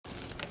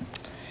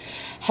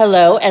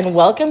Hello and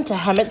welcome to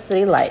Hemet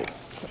City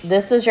Lights.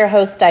 This is your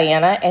host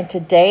Diana, and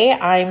today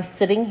I'm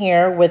sitting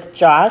here with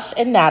Josh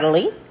and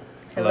Natalie.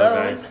 Hello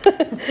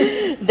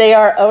guys. They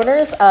are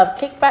owners of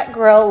Kickback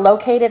Grill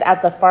located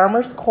at the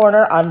Farmer's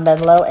Corner on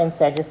Menlo and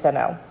San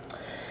Jacinto.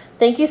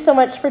 Thank you so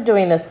much for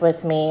doing this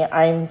with me.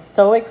 I'm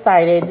so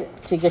excited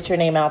to get your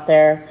name out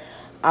there.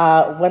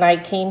 When I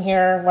came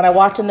here, when I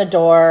walked in the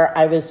door,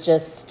 I was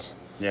just,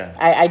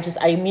 I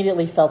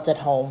immediately felt at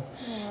home.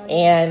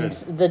 And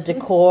the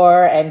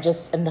decor and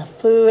the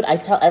food, I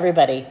tell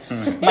everybody.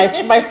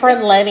 My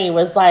friend Lenny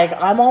was like,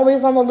 I'm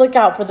always on the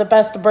lookout for the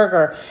best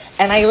burger.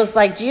 And I was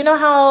like, do you know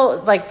how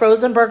like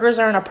frozen burgers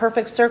are in a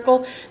perfect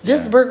circle?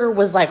 This burger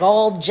was like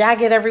all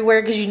jagged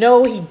everywhere because he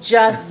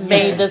just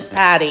made this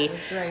patty.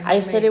 Right, I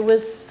said it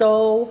was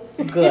so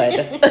good.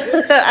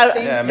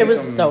 It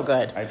was so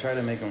good. I try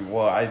to make them,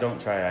 I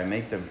don't try, I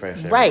make them fresh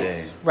every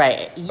day.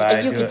 Right.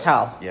 You can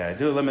tell. Yeah, I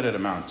do a limited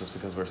amount just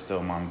because we're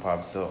still mom and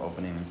pop, still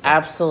opening and stuff.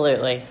 Absolutely.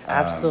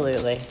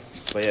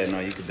 But yeah, no,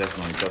 you could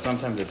definitely tell.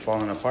 Sometimes it's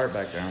falling apart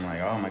back there. I'm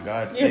like, oh my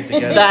God, stay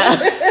together.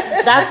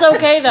 That's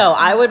okay though.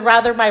 I would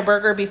rather my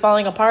burger be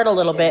falling apart a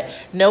little bit,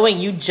 knowing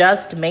you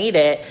just made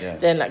it,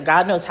 than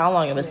God knows how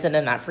long it was sitting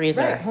in that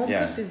freezer. Right. Home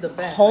cooked is the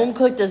best. Home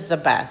cooked is the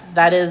best.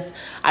 That is,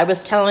 I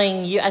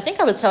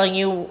think I was telling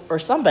you or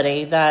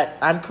somebody that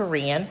I'm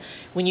Korean.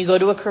 When you go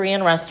to a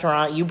Korean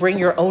restaurant, you bring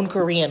your own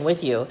Korean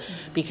with you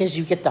because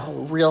you get the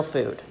real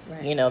food.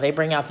 Right. You know, they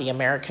bring out the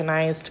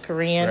Americanized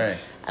Korean. Right.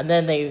 And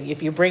then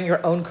if you bring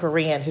your own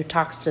Korean who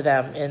talks to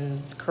them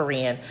in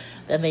Korean,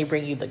 then they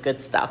bring you the good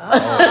stuff. So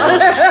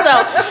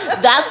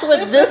that's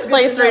what this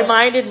place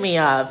reminded me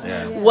of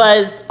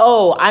was,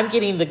 I'm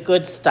getting the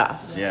good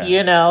stuff,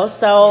 you know?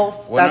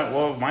 So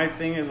my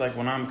thing is like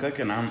when I'm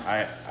cooking,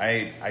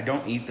 I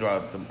don't eat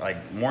throughout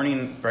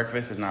morning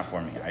breakfast is not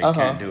for me. I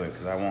can't do it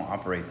because I won't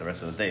operate the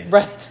rest of the day.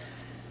 Right.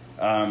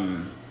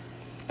 And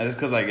it's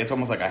because it's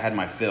almost like I had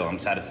my fill. I'm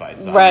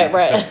satisfied. So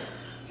right.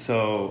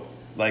 So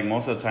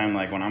most of the time,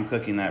 when I'm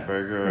cooking that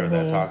burger or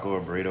that taco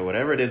or burrito,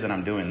 whatever it is that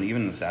I'm doing,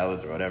 even the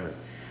salads or whatever,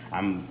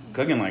 I'm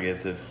cooking like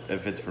it's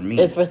if it's for me.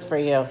 If it's for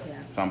you. Yeah.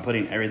 So I'm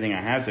putting everything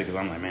I have to because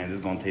I'm like, man, this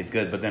is going to taste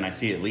good. But then I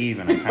see it leave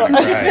and I kind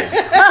of cry.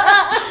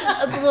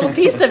 That's a little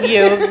piece of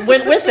you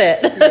went with it.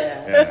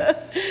 Yeah.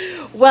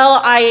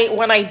 Well,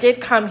 when I did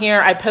come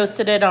here, I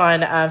posted it on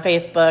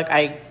Facebook.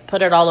 I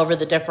put it all over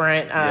the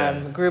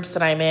different groups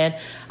that I'm in.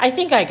 I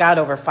think I got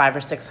over 500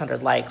 or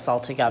 600 likes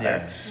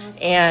altogether.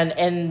 Yeah.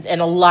 And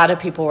a lot of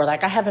people were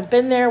like, I haven't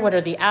been there. What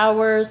are the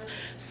hours?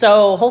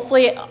 So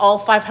hopefully all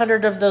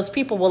 500 of those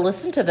people will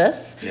listen to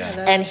this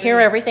and hear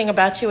everything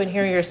about you and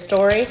hear your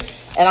story.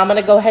 And I'm going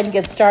to go ahead and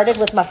get started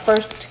with my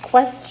first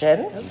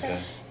question.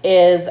 Okay.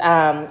 Is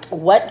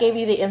what gave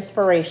you the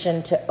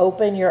inspiration to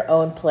open your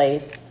own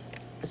place,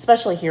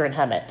 especially here in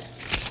Hemet?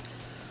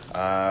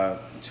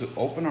 To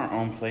open our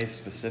own place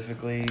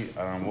specifically,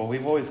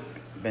 we've always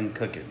been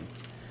cooking.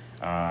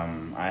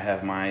 I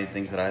have my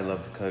things that I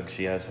love to cook.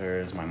 She has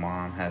hers. My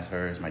mom has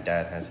hers. My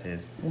dad has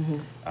his.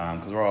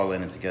 Because we're all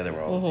in it together.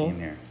 We're all a team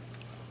here.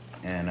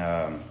 And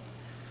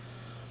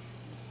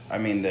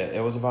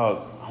it was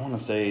about, I want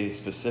to say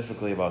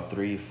specifically about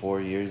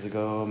 3-4 years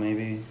ago,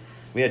 maybe.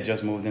 We had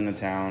just moved into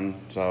town,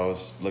 so I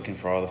was looking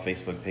for all the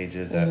Facebook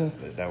pages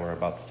that were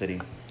about the city.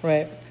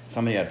 Right.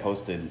 Somebody had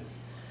posted,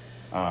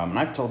 and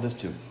I've told this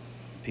to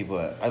people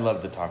that I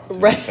love to talk to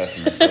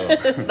customers. So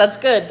that's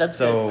good.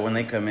 So when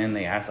they come in,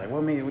 they ask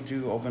maybe would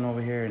you open over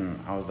here? And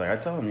I was like, I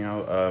tell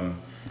them,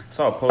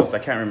 saw a post. I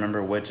can't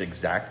remember which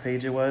exact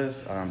page it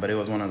was, but it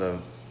was one of the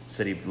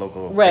city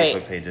local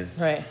Facebook pages.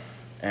 Right.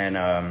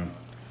 And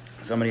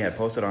somebody had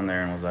posted on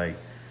there and was like,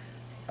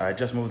 I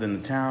just moved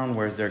into town.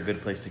 Where's there a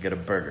good place to get a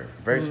burger?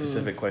 Very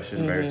specific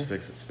question, very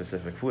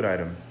specific food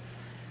item.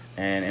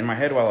 And in my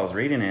head while I was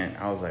reading it,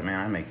 I was like, man,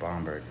 I make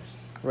bomb burgers.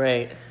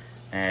 Right.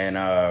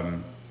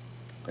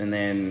 And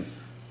then,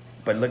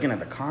 but looking at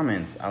the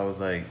comments, I was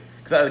like,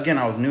 because again,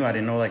 I was new. I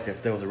didn't know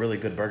if there was a really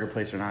good burger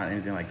place or not,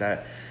 anything like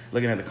that.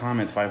 Looking at the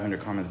comments, 500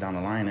 comments down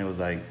the line, it was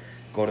like,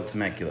 go to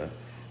Temecula,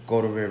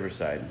 go to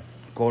Riverside,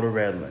 go to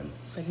Redlands,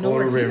 go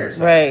to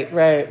Riverside.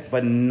 Right.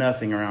 But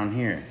nothing around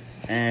here.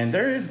 And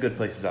there is good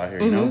places out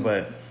here, you know,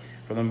 but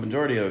for the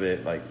majority of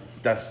it,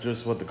 that's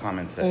just what the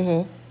comments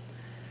said.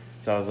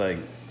 So I was like,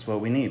 it's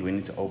what we need. We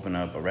need to open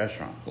up a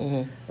restaurant.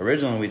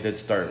 Originally, we did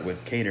start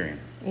with catering.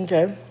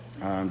 Okay.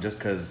 Just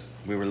because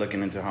we were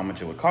looking into how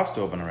much it would cost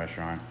to open a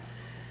restaurant.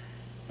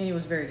 And he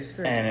was very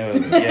discouraged. And it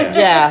was,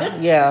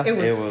 It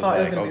was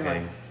like,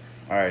 okay,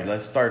 all right,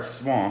 let's start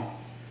small.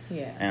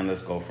 Yeah. And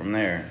let's go from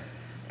there.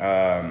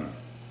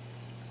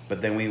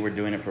 But then we were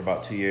doing it for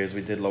about 2 years.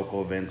 We did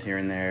local events here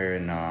and there,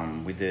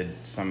 and we did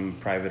some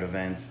private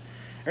events.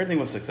 Everything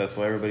was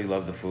successful. Everybody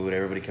loved the food.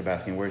 Everybody kept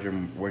asking, where's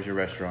your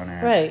restaurant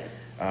at? Right.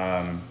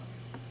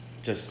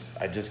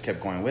 I just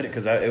kept going with it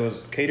because it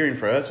was catering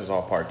for us was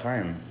all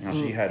part-time.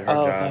 She had her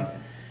job. Okay.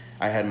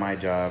 I had my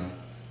job.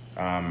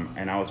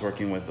 And I was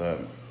working with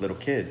little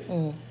kids.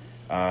 So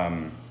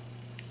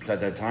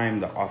at that time,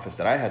 the office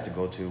that I had to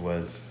go to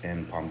was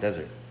in Palm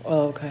Desert.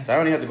 Oh, okay. So I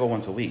only had to go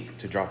once a week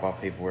to drop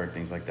off paperwork,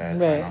 things like that,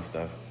 sign off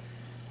stuff.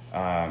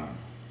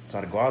 So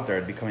I'd go out there.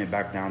 I'd be coming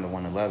back down to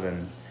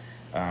 111,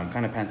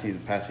 kind of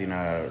passing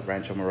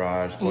Rancho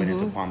Mirage, going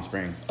into Palm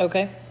Springs.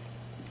 Okay.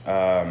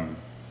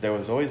 There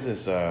was always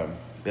this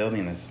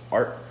building, this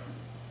art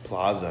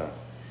plaza,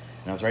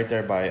 and it was right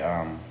there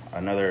by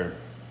another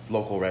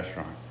local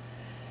restaurant,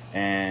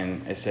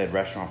 and it said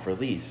restaurant for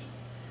lease.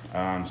 So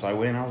I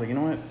went and I was like, you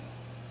know what?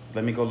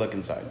 Let me go look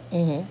inside.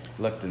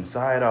 Looked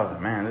inside. I was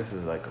like, man, this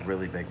is like a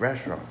really big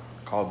restaurant.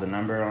 Called the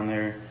number on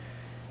there,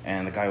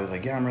 and the guy was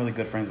like, yeah, I'm really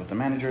good friends with the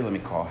manager. Let me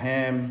call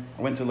him.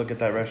 I went to look at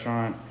that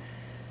restaurant.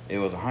 It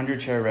was a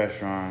 100-chair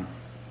restaurant.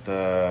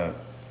 I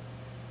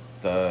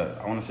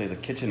want to say the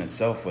kitchen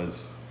itself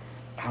was,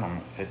 I don't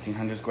know,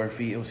 1,500 square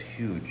feet. It was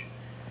huge.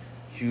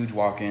 Huge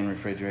walk-in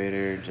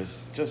refrigerator,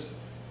 just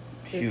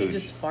huge. It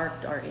just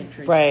sparked our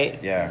interest.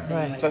 Right. Yeah.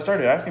 Right. So I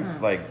started asking,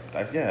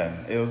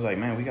 it was like,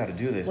 man, we got to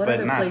do this,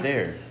 but not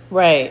there.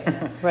 Right.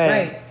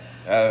 Right.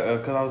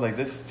 Because I was like,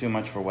 this is too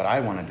much for what I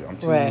want to do.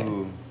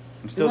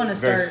 I'm still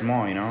very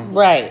small, you know?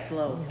 Right.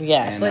 Slow.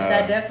 Yes. But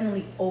that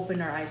definitely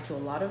opened our eyes to a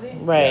lot of it.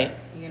 Right.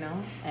 You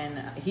know, and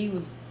he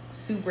was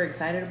super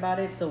excited about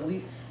it. So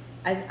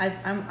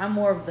I'm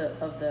more of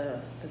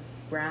the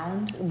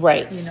ground.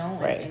 Right. You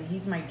know, and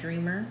he's my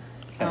dreamer.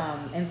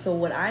 And so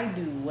what I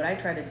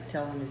try to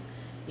tell him is,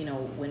 you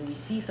know, when we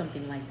see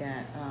something like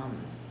that,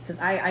 because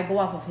I go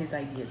off of his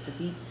ideas, because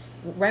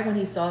right when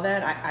he saw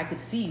that, I could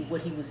see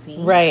what he was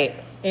seeing. Right.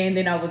 And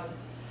then I was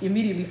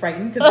immediately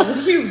frightened because it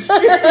was huge.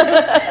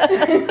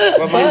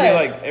 Well, maybe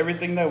like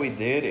everything that we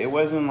did, it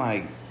wasn't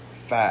like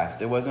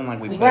fast. It wasn't like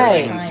we put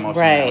everything in slow motion.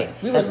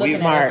 Right. We were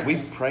smart. We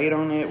prayed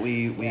on it.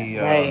 We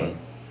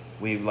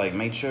like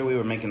made sure we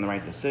were making the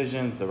right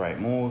decisions, the right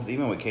moves,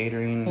 even with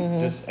catering,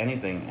 just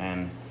anything.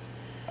 And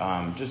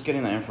just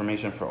getting the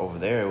information for over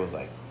there, it was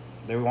like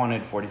they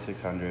wanted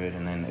 4,600,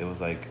 and then it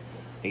was like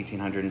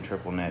 1,800 in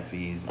triple net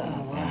fees. And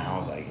I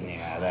was like,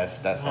 yeah,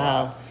 that's a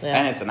lot. Yeah.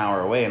 And it's an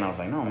hour away, and I was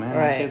like, no, man,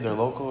 my kids are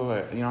local,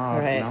 you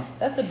know.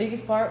 That's the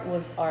biggest part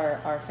was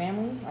our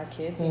family, our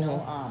kids. You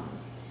know,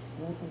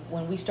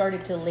 when we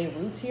started to lay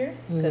roots here,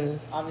 because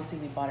obviously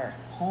we bought our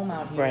home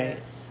out here. Right.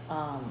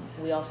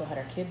 We also had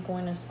our kids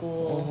going to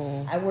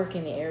school. I work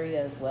in the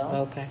area as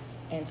well. Okay.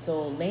 And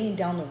so laying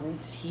down the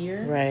roots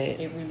here,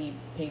 it really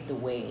paved the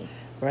way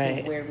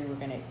to where we were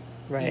going to,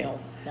 you know,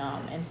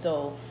 and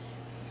so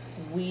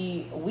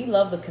we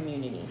love the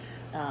community.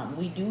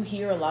 We do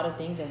hear a lot of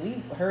things, and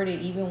we heard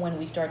it even when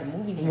we started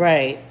moving here.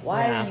 Right.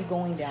 Why are you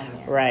going down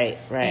there? Right.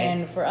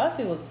 And for us,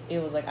 it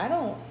was like, I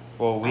don't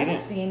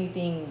see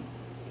anything.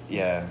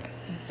 Yeah.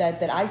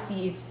 That I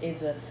see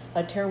it's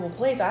a terrible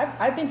place.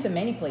 I've been to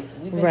many places.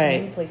 We've been to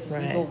many places.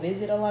 We go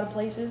visit a lot of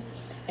places.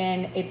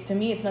 And to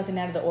me, it's nothing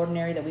out of the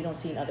ordinary that we don't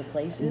see in other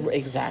places.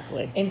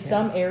 Exactly. In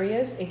some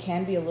areas, it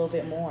can be a little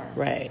bit more.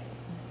 Right.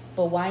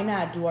 But why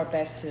not do our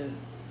best to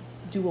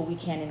do what we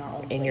can in our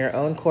own place? In your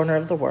own corner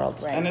of the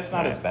world. Right. And it's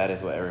not as bad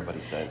as what everybody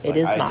says. It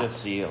is not. I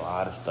just see a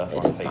lot of stuff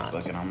on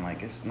Facebook, and I'm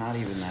like, it's not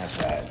even that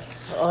bad.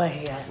 Oh,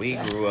 yes. We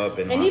grew up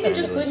in and Los even Angeles.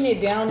 just putting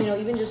it down,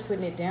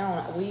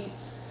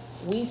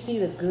 we see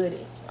the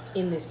good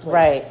in this place.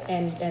 Right.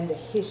 And the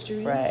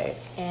history. Right.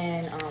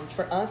 And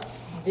for us,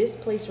 this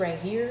place right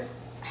here,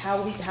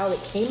 how it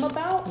came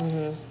about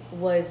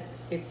was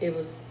it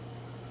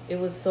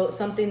was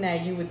something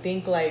that you would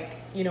think, like,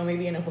 you know,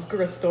 maybe in a book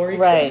or a story.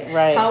 Right.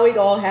 How it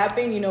all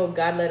happened, you know,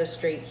 God led us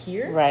straight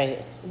here.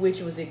 Right.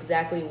 Which was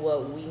exactly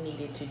what we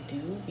needed to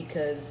do,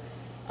 because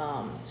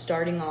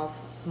starting off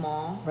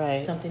small,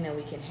 something that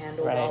we can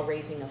handle while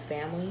raising a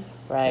family,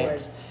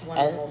 was one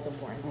of the most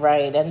important.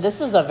 Right. And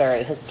this is a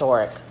very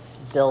historic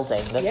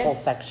building. This whole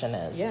section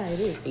is. Yeah, it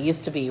is. It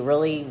used to be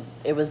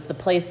it was the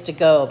place to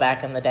go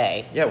back in the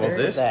day. Yeah, well,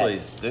 this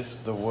place,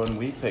 the one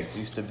we picked,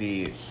 used to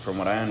be, from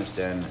what I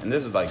understand, and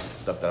this is like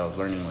stuff that I was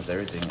learning with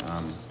everything.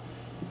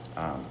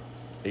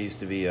 It used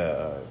to be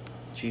a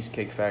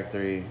cheesecake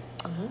factory.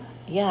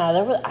 Yeah,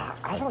 there was.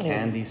 I don't know.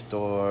 Candy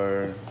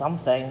store.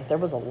 Something. There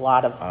was a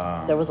lot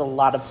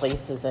of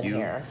places in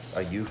here.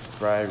 You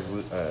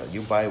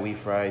buy, we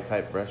fry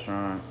type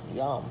restaurant.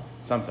 Yum.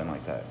 Something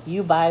like that.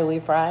 You buy,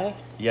 we fry.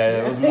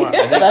 Yeah, it was more.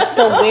 That's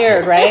so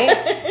weird,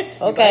 right?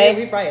 Okay,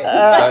 we fry it.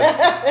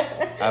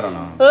 I don't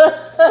know.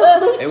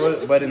 It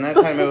was, but in that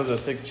time it was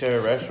a 6-chair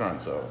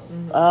restaurant. So.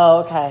 Oh,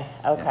 okay.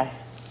 Yeah.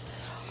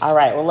 All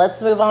right. Well,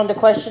 let's move on to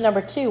question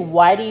number 2.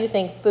 Why do you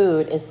think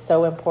food is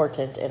so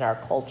important in our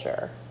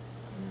culture?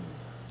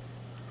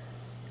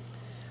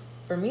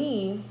 For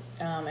me,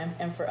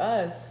 and for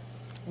us,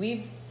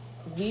 we've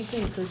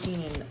been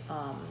cooking in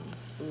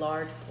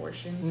large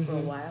portions for a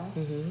while.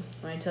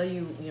 When I tell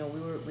you, you know,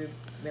 we've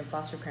been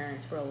foster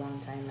parents for a long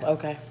time now.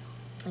 Okay.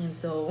 And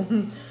so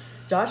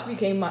Josh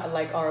became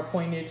our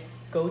appointed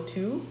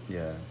go-to.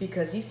 Yeah.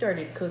 Because he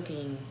started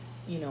cooking,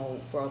 you know,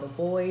 for all the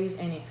boys,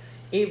 and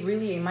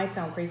it might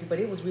sound crazy, but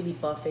it was really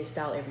buffet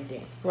style every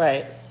day.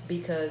 Right.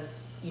 Because,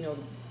 you know,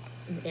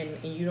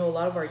 and you know, a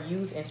lot of our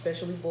youth, and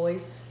especially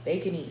boys, they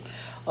can eat.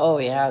 Oh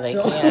yeah, they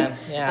can.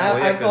 Yeah,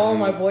 I call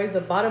my boys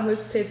the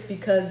bottomless pits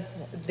because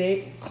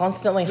they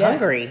constantly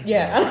hungry.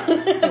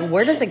 Yeah. So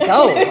where does it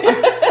go?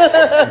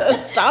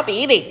 Stop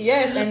eating.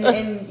 Yes,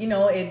 and you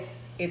know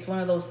it's one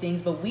of those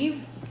things. But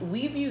we've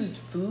used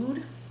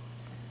food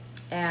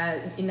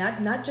as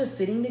not just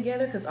sitting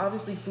together, because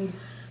obviously food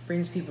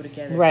brings people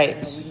together. Right.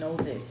 You know, we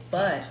know this,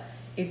 but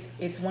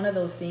it's one of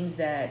those things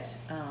that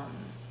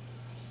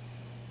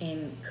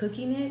in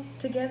cooking it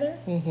together,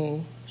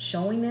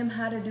 showing them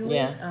how to do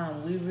it,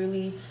 we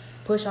really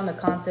push on the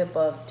concept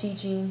of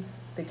teaching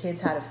the kids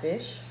how to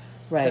fish.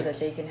 Right. So that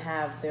they can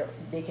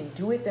they can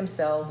do it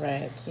themselves,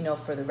 you know,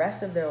 for the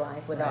rest of their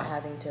life without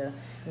having to,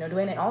 you know, do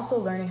it. And also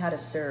learning how to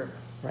serve.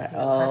 Right. You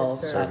know, how to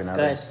serve. That's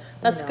good.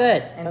 That's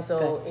good. And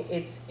so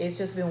it's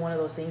just been one of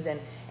those things,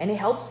 and it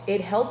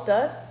helped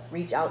us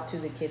reach out to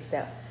the kids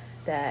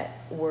that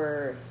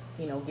were,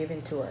 you know,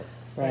 given to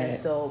us. Right. And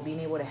so being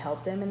able to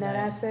help them in that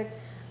aspect,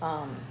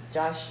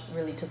 Josh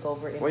really took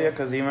over. Well, yeah,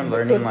 because even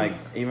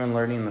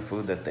learning the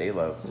food that they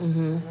loved.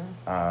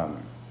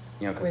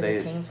 You know, because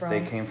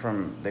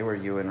they were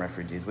UN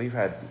refugees. We've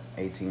had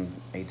 18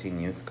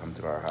 youth come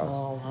through our house.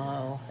 Oh,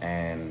 wow.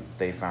 And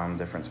they found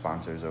different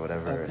sponsors or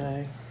whatever.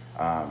 Okay.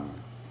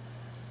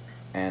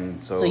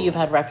 And so you've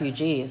had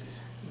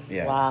refugees.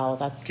 Yeah. Wow,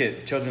 that's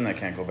children that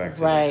can't go back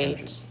to their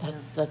country.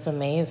 That's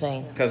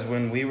amazing. Because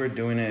when we were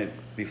doing it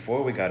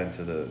before we got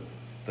into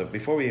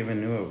before we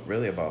even knew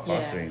really about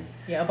fostering.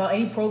 Yeah, about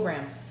any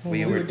programs.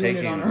 We were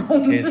taking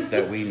kids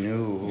that we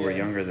knew who were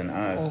younger than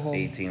us,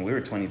 18. We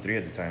were 23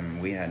 at the time.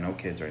 We had no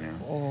kids right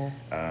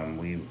now.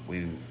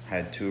 We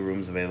had 2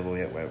 rooms available.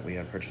 We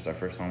had purchased our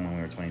first home when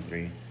we were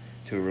 23.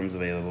 2 rooms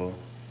available.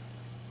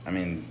 I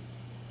mean,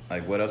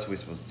 like, what else are we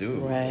supposed to do?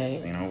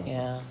 Right. You know?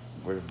 Yeah.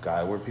 We're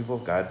people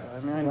of God. I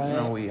mean, you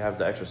know, we have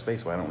the extra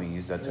space. Why don't we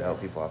use that to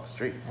help people off the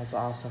street? That's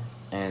awesome.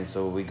 And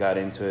so we got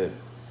into it.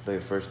 The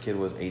first kid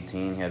was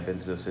 18. He had been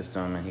through the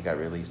system, and he got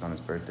released on his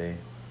birthday.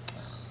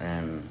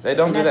 And they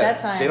don't do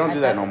that. They don't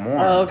do that no more.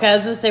 Oh, okay. I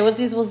was gonna say, what's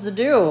he supposed to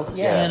do?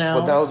 Yeah, you know.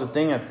 But that was the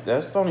thing.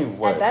 That's the only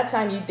what. At that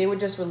time, they were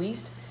just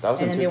released. That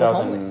was and in then 2000,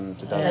 they were homeless.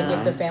 2009. Like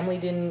if the family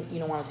didn't, you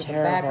know, want to take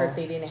them back, or if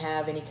they didn't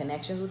have any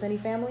connections with any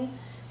family,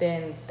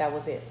 then that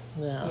was it.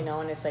 Yeah. You know,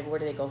 and it's like, where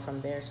do they go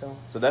from there? So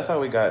that's how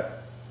we got.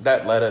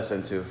 That led us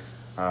into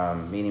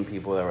meeting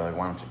people that were like,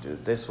 why don't you do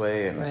it this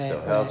way? And it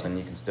still helps, and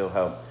you can still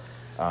help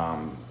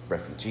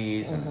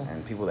refugees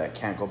and people that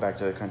can't go back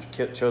to the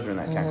country, children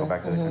that can't go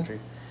back to the country.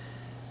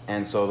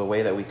 And so the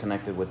way that we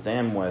connected with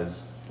them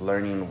was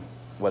learning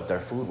what their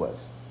food was.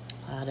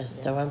 That is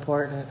so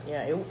important.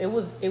 Yeah, it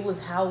was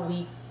how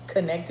we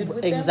connected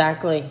with them.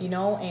 Exactly. You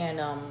know, and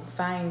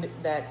find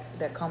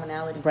that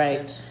commonality. Right.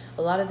 Because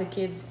a lot of the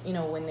kids, you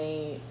know,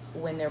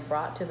 when they're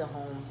brought to the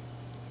home,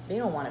 they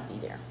don't want to be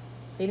there.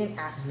 They didn't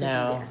ask to be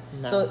there.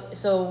 No.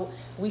 So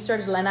we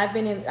started, and I've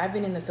been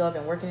in the field. I've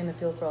been working in the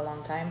field for a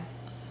long time,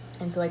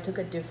 and so I took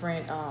a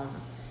different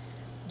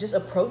just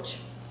approach,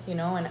 you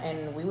know.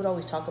 And we would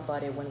always talk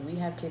about it when we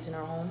have kids in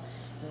our home.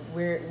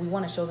 We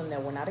want to show them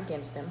that we're not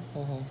against them,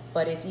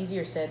 but it's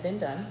easier said than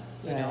done,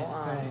 you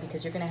know,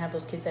 because you're gonna have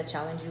those kids that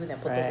challenge you and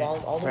that put the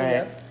walls all the way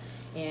up,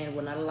 and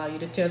will not allow you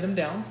to tear them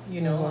down.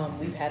 You know,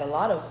 we've had a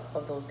lot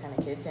of those kind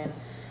of kids, and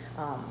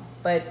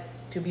but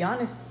to be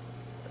honest,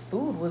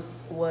 food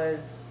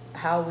was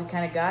how we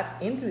kind of got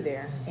in through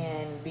there,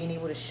 and being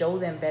able to show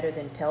them better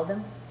than tell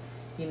them,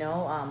 you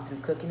know, through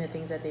cooking the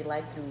things that they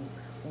like, through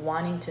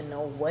wanting to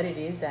know what it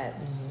is that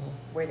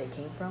where they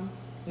came from.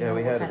 You know,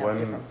 we had one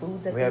different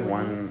foods that we had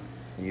one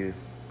youth.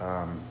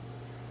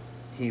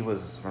 He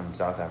was from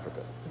South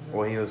Africa.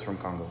 Well, he was from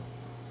Congo.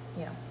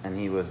 Yeah. And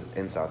he was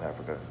in South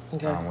Africa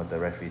with the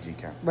refugee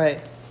camp.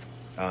 Right.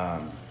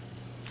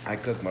 I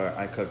cook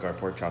our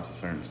pork chops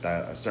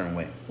a certain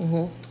way.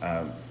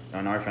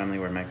 In our family,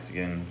 we're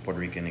Mexican, Puerto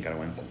Rican,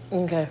 Nicaraguense.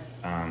 Okay.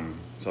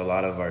 So a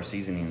lot of our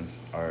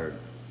seasonings are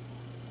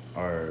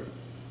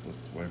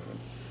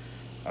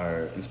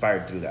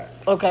inspired through that.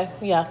 Okay.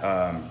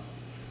 Yeah.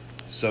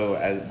 So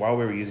while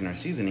we were using our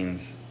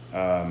seasonings, it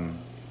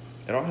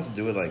all has to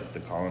do with like the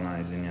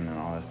colonizing and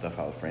all that stuff.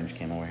 How the French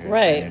came over here,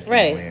 right? Over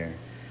here.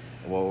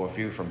 Well, if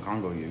you're from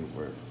Congo,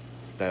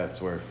 that's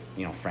where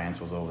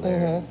France was over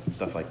there and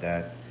stuff like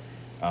that.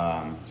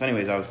 So,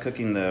 anyways, I was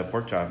cooking the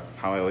pork chop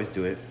how I always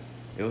do it.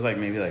 It was like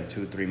maybe like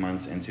 2-3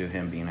 months into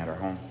him being at our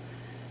home,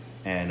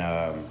 and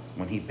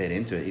when he bit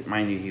into it,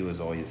 mind you, he was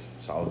always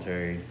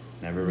solitary,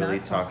 never really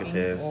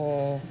talkative,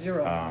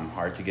 zero,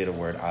 hard to get a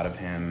word out of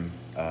him.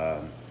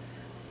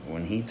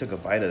 When he took a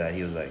bite of that,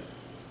 he was like,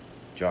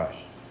 "Josh,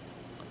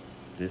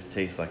 this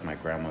tastes like my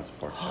grandma's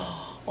pork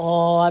chop."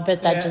 Oh, I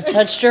bet that just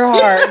touched your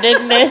heart,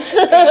 didn't it?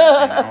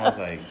 And I was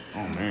like,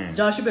 "Oh man,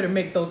 Josh, you better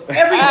make those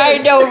every day." I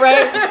know,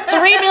 right?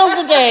 3 meals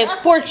a day,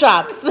 pork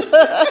chops.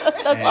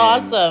 That's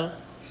awesome.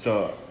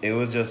 So it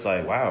was just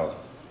like, wow.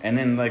 And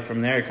then like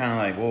from there, kind of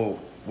like, well,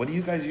 what do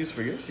you guys use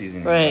for your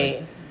seasoning?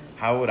 Right. Like,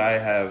 how would I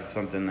have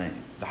something that?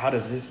 How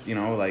does this? It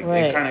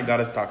kind of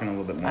got us talking a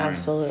little bit more.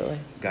 Absolutely.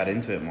 Got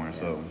into it more.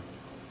 So,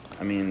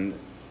 I mean,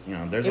 you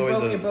know, there's always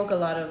it broke a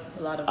lot of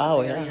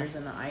barriers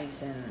in the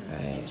ice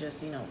and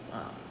just, you know,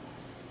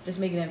 just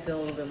making them feel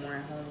a little bit more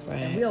at home. Right.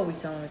 And we always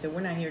tell them, we said,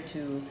 we're not here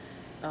to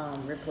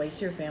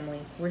replace your family.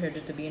 We're here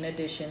just to be an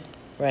addition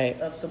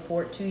of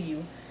support to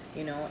you,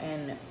 you know,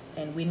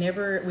 and we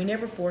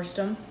never forced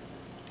them.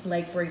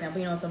 Like, for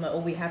example, you know,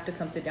 someone, we have to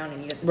come sit down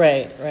and eat at the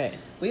table. Right.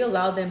 We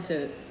allowed them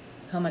to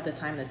come at the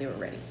time that they were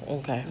ready.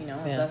 Okay. You know,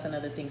 so that's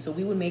another thing. So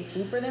we would make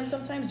food for them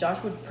sometimes.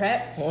 Josh would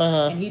prep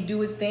and he'd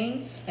do his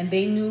thing, and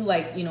they knew,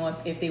 like, you know,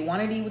 if they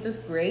wanted to eat with us,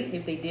 great.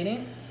 If they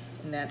didn't,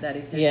 and that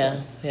is their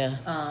choice. Yeah.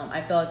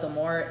 I felt like the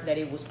more that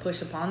it was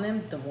pushed upon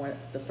them,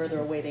 the further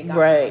away they got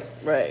from us.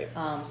 Right.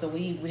 So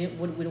we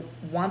didn't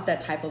want that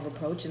type of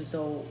approach, and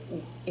so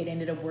it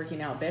ended up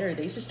working out better.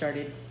 They just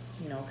started,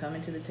 you know,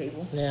 coming to the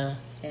table. Yeah.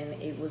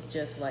 And it was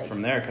just like,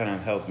 from there, it kind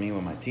of helped me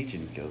with my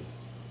teaching skills.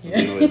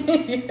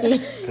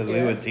 Because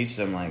we would teach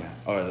them, like,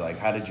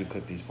 how did you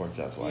cook these pork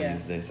chops? Well, I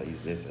use this, I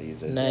use this, I use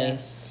this.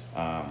 Nice.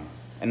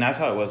 And that's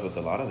how it was with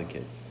a lot of the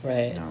kids.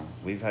 Right. You know,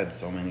 we've had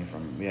so many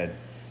we had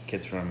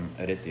kids from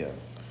Aritia,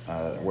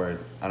 where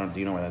do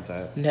you know where that's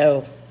at?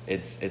 No.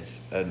 It's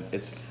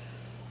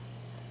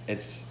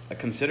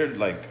considered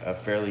like a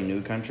fairly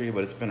new country,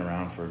 but it's been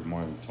around for more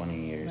than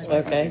 20 years.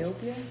 Okay.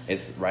 Ethiopia?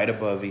 It's right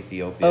above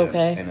Ethiopia.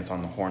 Okay. And it's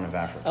on the Horn of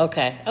Africa.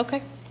 Okay.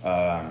 Okay.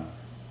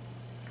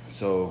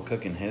 So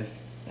cooking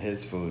his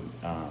food.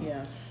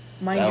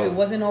 Mind you, it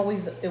wasn't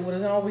always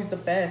the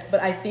best,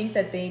 but I think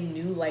that they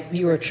knew, like,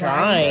 you were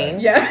trying.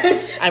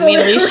 Yeah. I mean,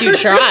 at least you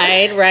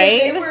tried,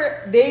 right?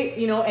 So they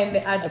you know, and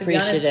to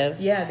appreciative. Be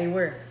honest, yeah, they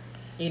were,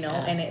 you know,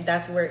 and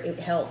that's where it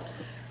helped,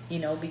 you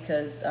know,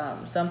 because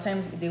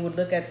sometimes they would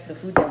look at the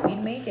food that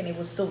we'd make and it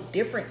was so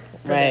different.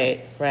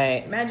 Right.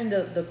 Imagine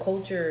the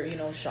culture, you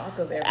know, shock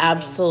of everything.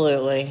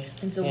 Absolutely.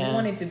 And so we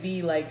wanted to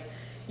be, like,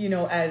 you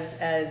know,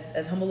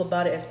 as humble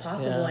about it as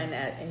possible,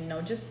 and you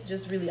know,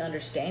 just really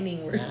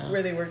understanding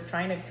where they were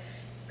trying to,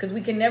 because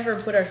we can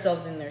never put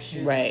ourselves in their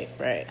shoes. Right.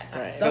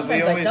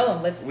 Sometimes I tell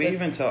them, we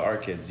even tell our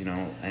kids, you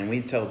know, and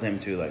we tell them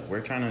too, like,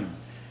 we're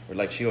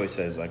like she always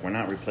says, like, we're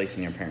not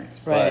replacing your parents,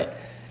 but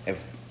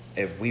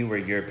if we were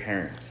your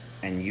parents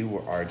and you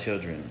were our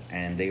children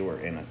and they were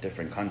in a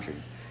different country,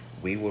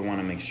 we would want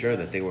to make sure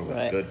that they were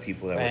with good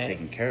people that were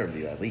taking care of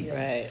you at least.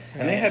 Right.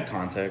 And they had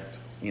contact,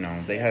 you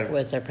know, they had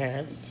with their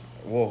parents.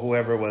 Well,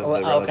 whoever was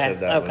the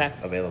relative that was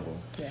available.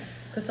 Yeah,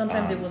 because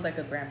sometimes it was like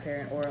a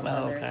grandparent or a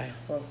mother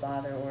or a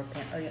father or a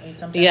parent. Or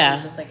sometimes it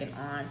was just like an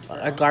aunt or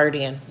a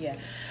guardian. Yeah.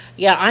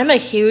 Yeah, I'm a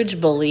huge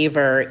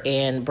believer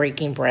in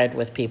breaking bread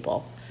with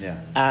people. Yeah.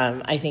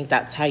 I think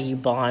that's how you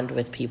bond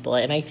with people.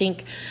 And I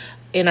think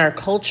in our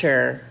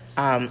culture,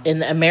 in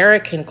the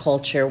American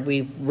culture,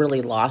 we've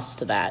really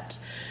lost that.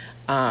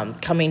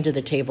 Coming to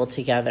the table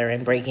together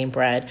and breaking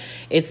bread.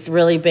 It's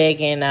really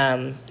big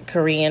in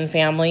Korean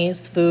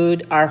families.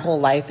 Food, our whole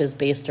life is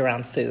based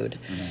around food.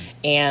 Mm-hmm.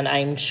 And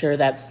I'm sure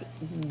that's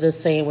the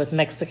same with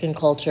Mexican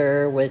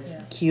culture,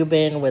 with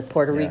Cuban, with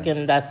Puerto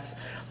Rican.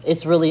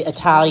 It's really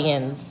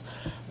Italians.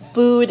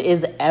 Food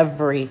is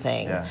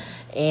everything. Yeah.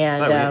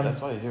 And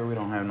that's why here we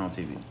don't have no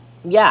TV.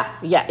 Yeah,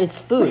 it's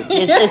food.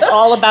 It's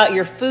all about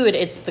your food.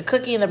 It's the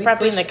cooking, the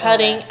prepping, the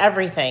cutting,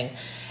 everything.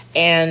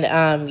 And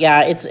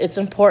it's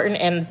important,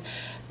 and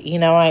you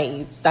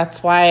know,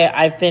 that's why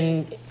I've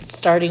been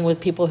starting with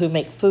people who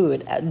make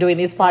food, doing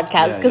these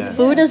podcasts, because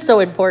food is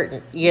so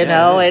important, you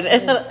know,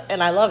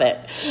 and I love it.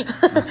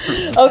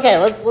 Okay,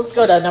 let's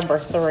go to number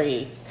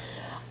 3.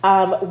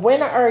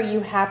 When are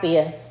you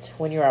happiest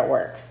when you're at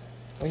work?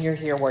 When you're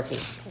here working?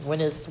 When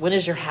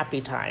is your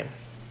happy time?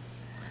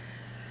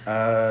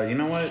 You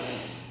know what?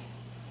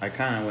 I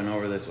kind of went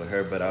over this with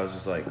her, but I was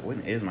just like,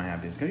 when is my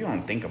happiest? Because you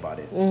don't think about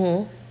it.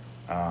 Mm-hmm.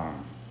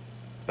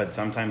 But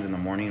sometimes in the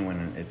morning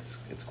when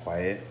it's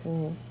quiet,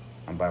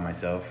 I'm by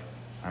myself.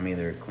 I'm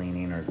either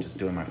cleaning or just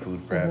doing my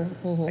food prep.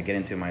 I get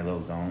into my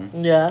little zone.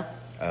 Yeah.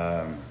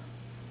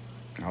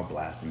 I'll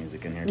blast the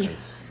music in here too.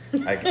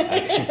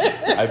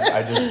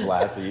 I just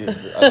blast it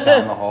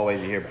down the hallways.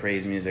 You hear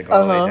praise music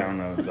all the way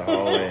down the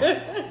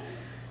hallway,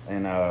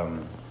 and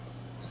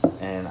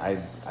I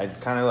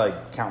kind of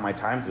like count my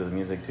time through the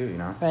music too, you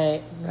know.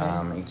 Right.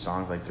 Each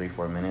song's like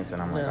 3-4 minutes,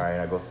 and I'm like, all right,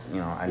 I go, you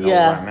know, I know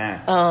where I'm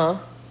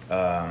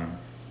at.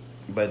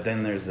 But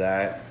then there's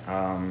that,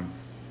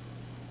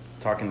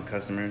 talking to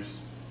customers.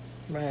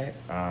 Right.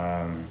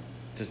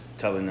 Just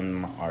telling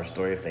them our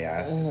story if they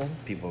ask.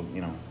 People,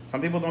 you know,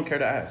 some people don't care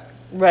to ask.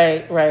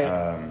 Right.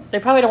 They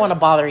probably don't want to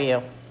bother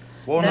you.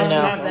 Well, no,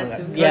 not that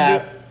too.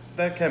 Yeah.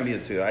 That can be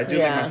it too. I do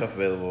make myself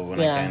available when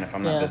I can if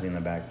I'm not busy in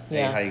the back.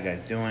 Hey, how you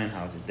guys doing?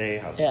 How's your day?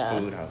 How's the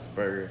food? How's the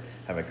burger?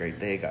 Have a great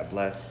day. God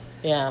bless.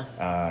 Yeah.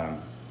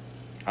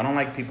 I don't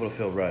like people to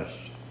feel rushed.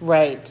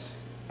 Right.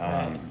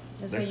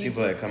 There's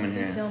people that come in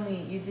here.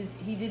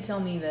 He did tell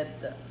me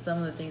that some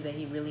of the things that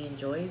he really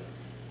enjoys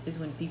is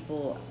when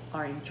people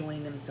are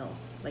enjoying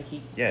themselves. Like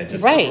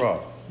just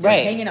overall.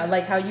 Right. Hanging out,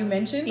 like how you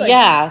mentioned.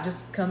 Like,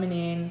 just coming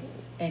in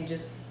and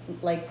just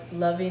like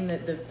loving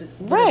the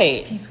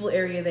right peaceful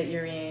area that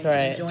you're in,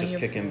 right, just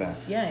kicking back.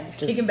 Yeah,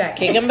 just kicking back.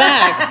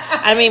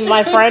 I mean,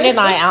 my friend and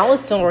I,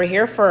 Allison, were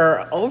here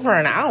for over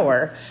an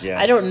hour. Yeah.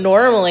 I don't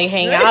normally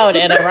hang out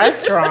in a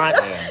restaurant.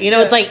 Yeah. You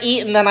know, it's like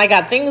eat and then I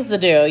got things to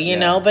do, you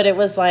know, but it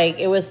was like,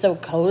 it was so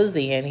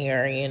cozy in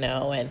here, you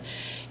know,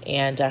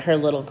 and her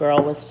little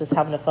girl was just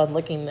having fun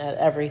looking at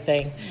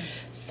everything.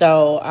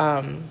 So,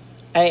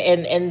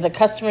 and the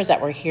customers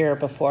that were here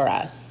before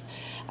us,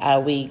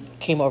 we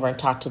came over and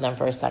talked to them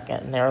for a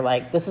second, and they were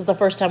like, "This is the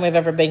first time we've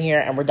ever been here,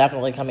 and we're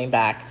definitely coming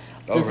back.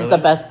 This is the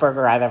best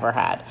burger I've ever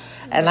had."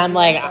 And I'm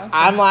like,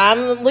 awesome.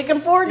 I'm looking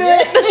forward to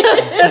it.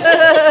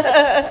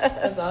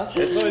 That's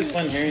awesome. It's always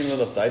fun hearing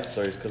little side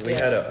stories because we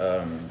had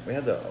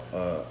the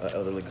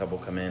elderly couple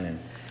come in, and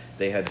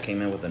they had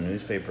came in with a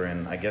newspaper,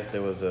 and I guess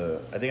there was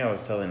I think I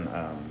was telling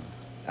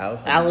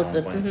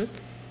Allison, mm-hmm.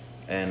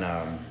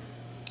 and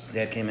they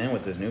had came in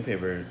with this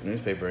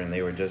newspaper, and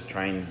they were just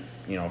trying,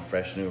 you know,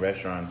 fresh new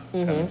restaurants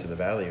mm-hmm. coming to the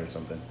valley or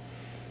something,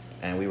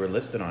 and we were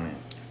listed on it,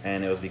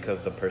 and it was because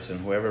the person,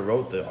 whoever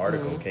wrote the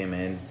article, mm-hmm. came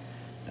in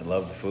and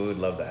loved the food,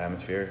 loved the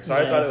atmosphere. So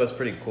yes. I thought it was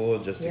pretty cool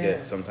just to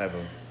get some type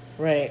of,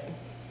 right,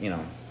 you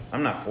know,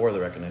 I'm not for the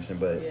recognition,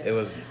 but it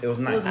was nice. It was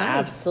nice.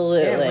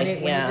 Absolutely. Yeah, when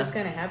it just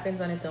kind of happens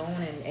on its own.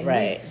 And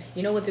right.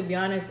 you know what, to be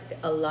honest,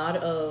 a lot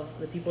of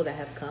the people that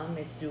have come,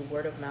 it's through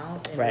word of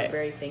mouth, and we're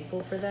very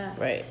thankful for that.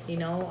 Right. You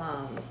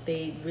know,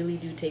 they really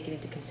do take it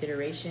into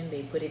consideration.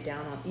 They put it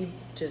down on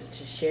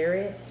to share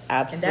it.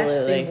 Absolutely. And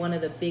that's been one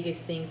of the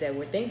biggest things that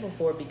we're thankful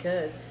for,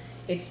 because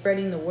it's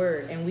spreading the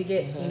word. And we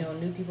get, mm-hmm. you know,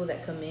 new people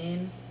that come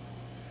in,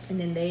 and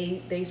then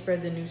they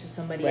spread the news to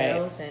somebody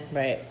else, and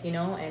you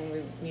know,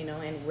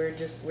 and we're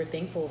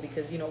thankful,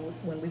 because, you know,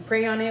 when we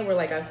pray on it, we're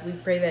like, we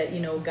pray that, you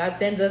know, God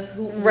sends us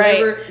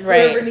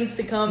whoever needs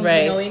to come, you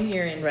know, in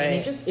here, and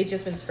it's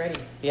just been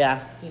spreading,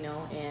 you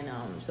know, and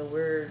so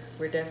we're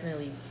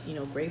definitely, you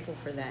know, grateful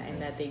for that,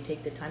 and that they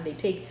take the time, they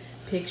take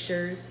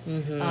pictures,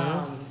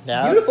 mm-hmm.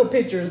 Beautiful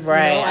pictures,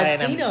 right? You know, I've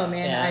seen them,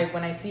 and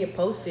when I see it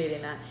posted,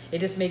 and it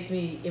just makes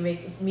me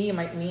and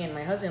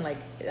my husband, like,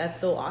 that's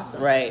so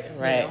awesome, right? You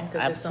know?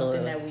 Because it's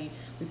something that we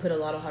put a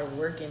lot of hard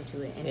work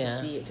into it, and to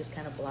see it just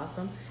kind of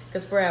blossom.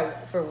 Because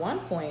at one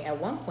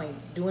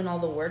point, doing all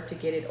the work to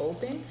get it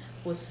open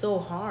was so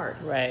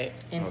hard, right?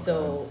 And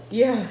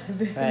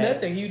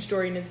that's a huge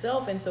story in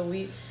itself. And so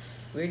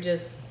we're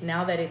just,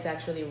 now that it's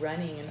actually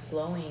running and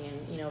flowing,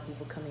 and, you know,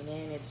 people coming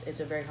in, it's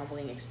a very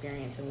humbling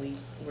experience, and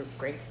we're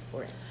grateful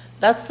for it.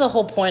 That's the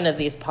whole point of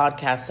these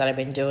podcasts that I've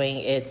been doing.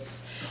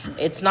 It's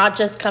not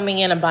just coming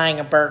in and buying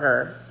a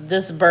burger.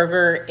 This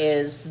burger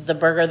is the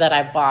burger that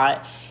I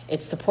bought.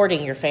 It's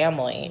supporting your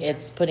family.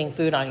 It's putting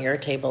food on your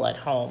table at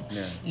home.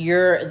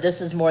 Yeah.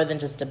 This is more than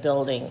just a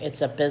building.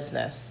 It's a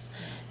business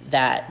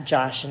that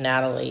Josh and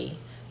Natalie,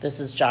 this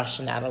is Josh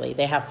and Natalie.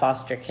 They have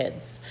foster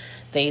kids.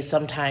 They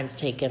sometimes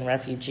take in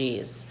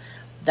refugees.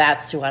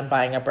 That's who I'm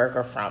buying a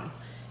burger from.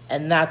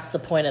 And that's the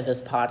point of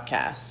this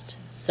podcast.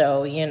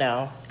 So, you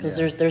know, because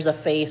there's a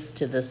face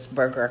to this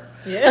burger.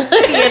 Yeah.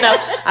 You know,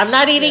 I'm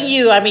not eating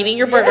you. I'm eating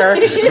your burger.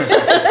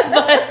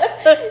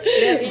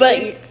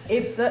 but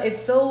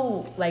it's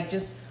so, like,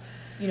 just,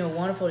 you know,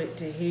 wonderful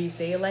to hear you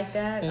say it like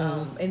that.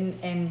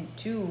 And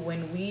too,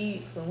 when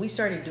we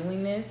started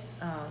doing this,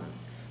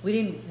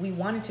 we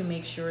wanted to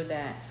make sure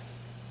that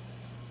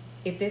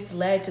if this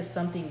led to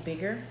something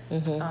bigger,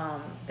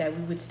 that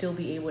we would still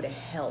be able to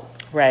help.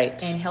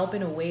 Right. And help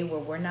in a way where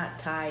we're not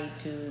tied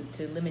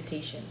to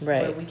limitations.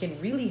 Right. Where we can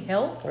really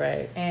help.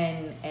 Right.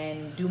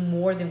 And do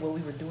more than what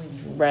we were doing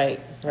before. Right.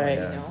 Right.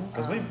 You know?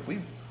 Because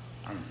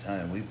I'm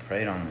telling you, we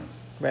prayed on this.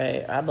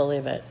 Right. I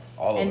believe it.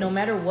 And no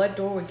matter what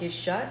door would get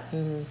shut,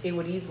 it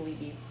would easily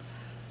be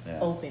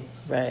open.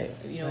 Right.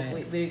 You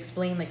know, we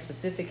explained, like,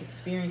 specific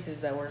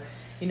experiences that were,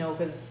 you know,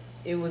 because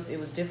it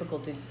was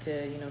difficult to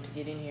you know, to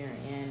get in here,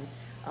 and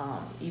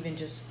even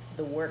just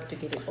the work to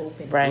get it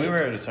open. Right. We were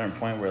at a certain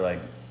point where, like,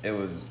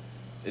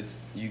 it's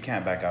you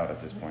can't back out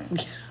at this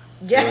point.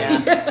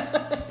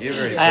 You've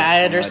already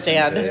I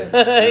understand.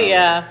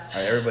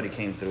 Everybody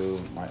came through.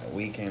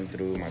 We came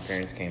through. My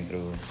parents came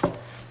through.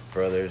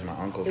 Brothers, my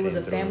uncle. It was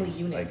came a through. family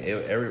unit. Like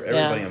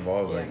everybody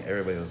involved. Like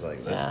everybody was like,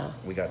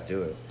 we got to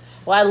do it.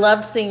 Well, I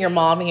loved seeing your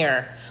mom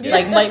here.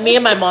 Like, me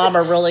and my mom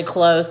are really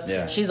close.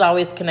 Yeah. She's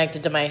always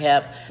connected to my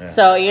hip. Yeah.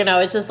 So, you know,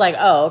 it's just like,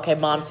 oh, okay,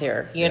 mom's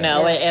here, you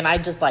know, and I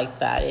just like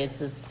that. It's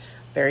just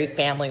very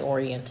family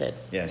oriented.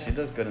 Yeah, she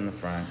does good in the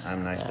front.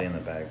 I'm nice in the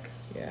back.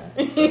 Yeah.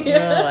 So. Oh,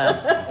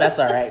 well, that's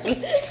all right.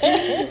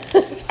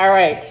 All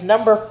right,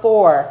 number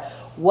 4.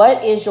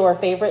 What is your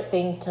favorite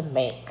thing to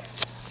make?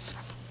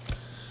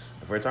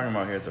 If we're talking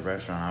about here at the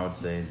restaurant, I would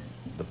say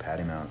the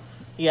patty mount.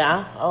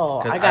 Yeah? Oh,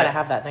 I gotta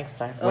have that next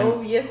time.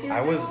 Yes, you do.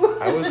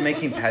 I was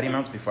making patty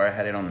mounts before I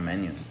had it on the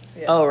menu.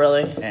 Yeah. Oh,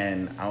 really?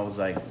 And I was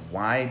like,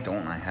 why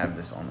don't I have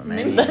this on the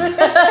menu?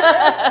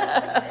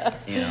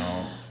 You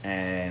know,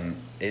 and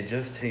it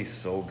just tastes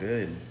so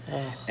good.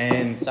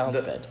 And sounds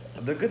good.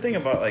 The good thing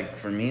about, like,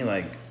 for me,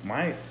 like,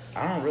 I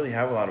don't really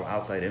have a lot of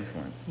outside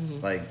influence.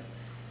 Like,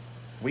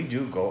 we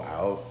do go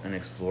out and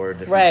explore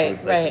different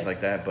food places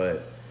like that,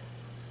 but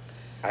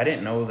I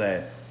didn't know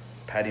that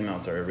patty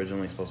melts are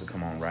originally supposed to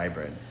come on rye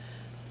bread.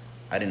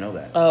 I didn't know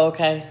that. Oh,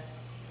 okay.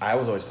 I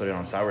was always putting it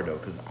on sourdough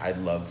because I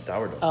loved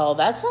sourdough. Oh,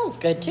 that sounds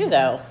good too,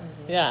 though.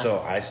 Yeah. So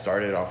I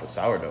started off with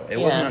sourdough. It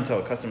wasn't until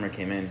a customer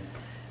came in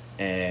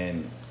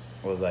and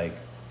was like,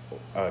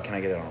 can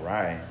I get it on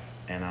rye?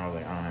 And I was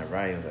like, I don't have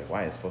rye. He was like,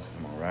 why? It's supposed to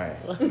come on rye.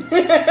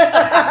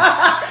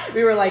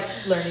 We were like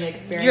learning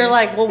experience. You're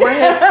like, well, we're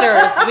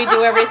hipsters. We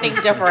do everything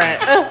different.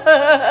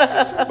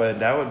 But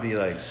that would be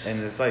like,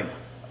 and it's like,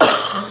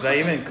 cause I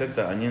even cook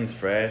the onions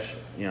fresh.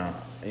 I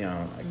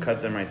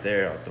cut them right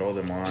there. I'll throw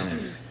them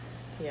on,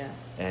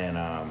 and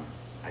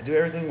I do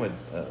everything with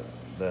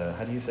the,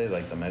 how do you say,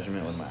 like the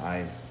measurement with my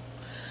eyes.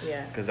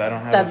 Yeah, because I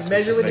don't have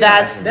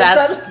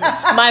that's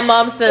my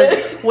mom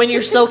says when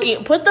you're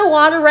soaking, put the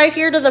water right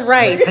here to the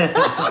rice.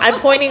 I'm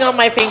pointing on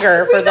my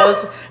finger for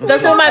those.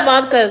 That's what my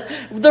mom says.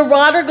 The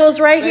water goes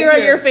right here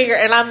on your finger,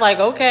 and I'm like,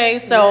 okay.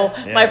 So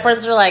my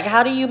friends are like,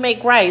 how do you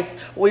make rice?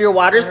 Well, your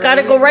water's got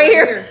to go right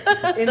here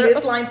in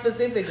this line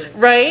specifically,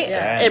 right?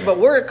 Yeah, it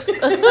works.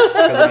 Because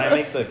when I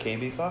make the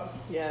KB sauce,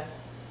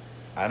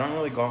 I don't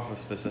really go off a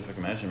specific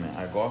measurement.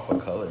 I go off a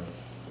color.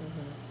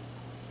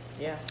 Mm-hmm.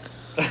 Yeah.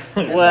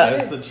 Well,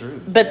 that's the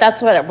truth. But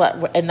that's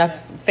what and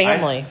that's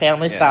family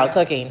style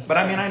cooking. But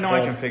I mean, I know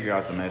I can figure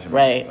out the measurements.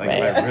 Right, like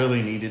if I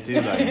really needed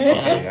to, like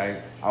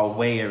okay, I'll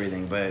weigh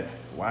everything. But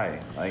why?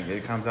 Like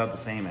it comes out the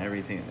same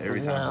every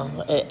time.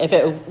 Well, if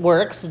it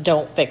works,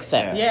 don't fix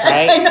it. Yeah,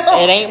 right? I know.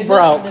 It ain't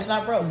broke. It's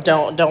not broke.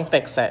 Don't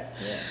fix it.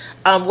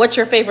 Yeah. What's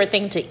your favorite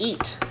thing to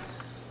eat?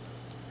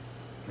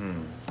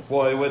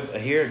 Well, it would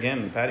here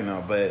again patty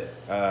melt, but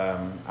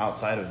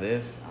outside of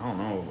this, I don't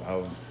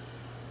know.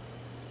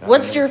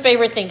 What's your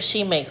favorite thing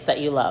she makes that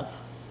you love?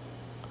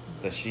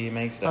 That she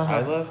makes that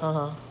I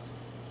love?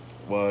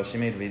 Well, she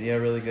made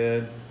Vidya really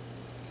good.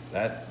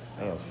 That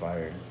was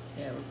fire.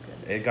 Yeah, it was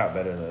good. It got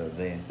better the other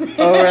day.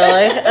 Oh,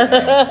 really?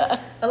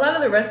 A lot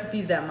of the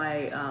recipes that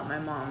my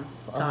mom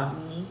taught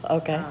me.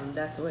 Okay.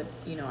 That's what,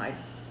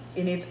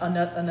 and it's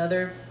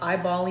another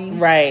eyeballing.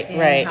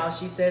 Right. How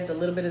she says a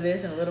little bit of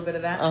this and a little bit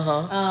of that.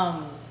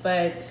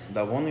 But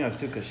the one thing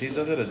too, because she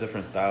does it a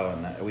different style,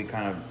 and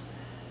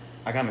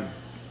I kind of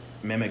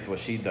mimicked what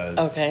she does,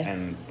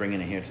 and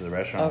bringing it here to the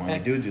restaurant when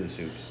we do the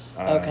soups.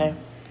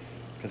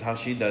 Because how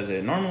she does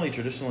it, normally,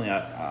 traditionally,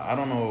 I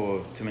don't know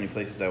of too many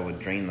places that would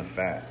drain the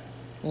fat.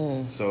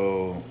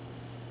 So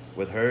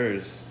with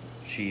hers,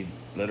 she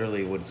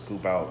literally would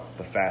scoop out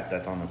the fat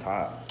that's on the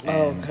top.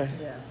 And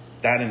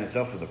that in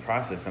itself is a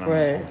process, and I'm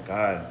like, oh my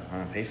God, I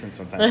don't have patience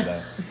sometimes for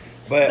that.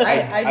 But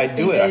I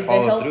do it. I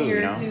follow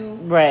through, too,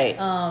 right?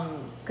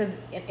 Because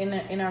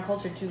in our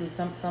culture too,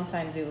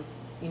 sometimes it was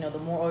the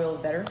more oil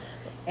the better.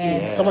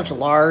 And so much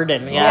lard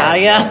and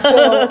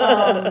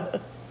So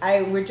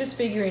we're just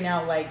figuring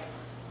out like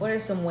what are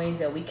some ways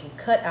that we can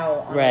cut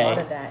out on a lot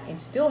of that and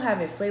still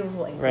have it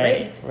flavorful and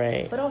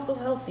great, but also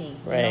healthy,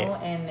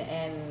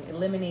 and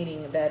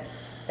eliminating that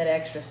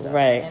extra stuff.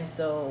 And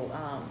so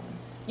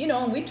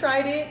we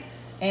tried it,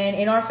 and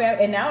in our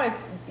family, and now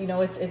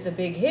it's a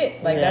big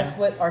hit. Like that's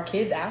what our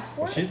kids ask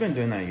for. Well, she's been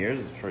doing that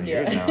for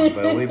years now,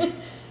 but we've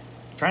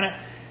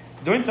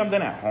doing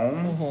something at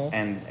home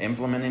and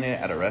implementing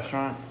it at a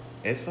restaurant.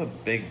 It's a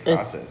big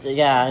process.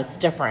 It's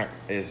different.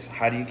 Is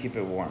how do you keep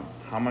it warm?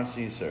 How much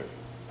do you serve?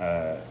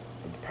 The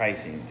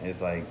pricing.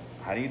 It's like,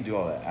 how do you do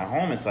all that? At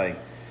home, it's like,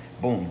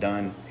 boom,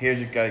 done. Here's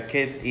your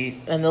kids,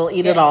 eat. And they'll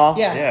eat it all.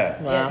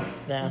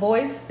 Yeah.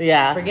 Boys,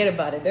 forget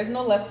about it. There's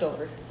no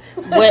leftovers.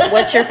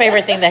 What's your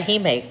favorite thing that he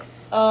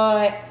makes?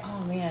 Oh,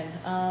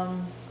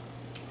 man.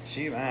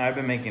 I've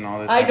been making all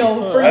this. I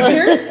know, for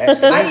years.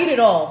 I eat it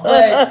all.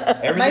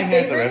 But everything here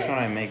at the restaurant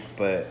I make,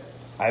 but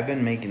I've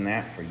been making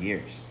that for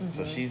years.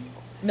 So she's...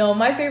 No,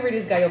 my favorite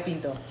is gallo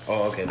pinto.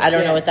 Oh, okay. I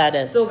don't know what that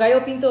is. So gallo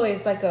pinto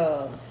is like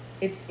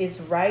it's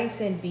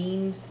rice and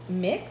beans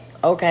mix.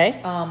 Okay.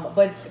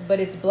 But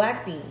it's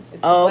black beans.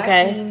 It's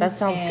black beans that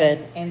sounds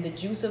good. And the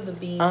juice of the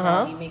beans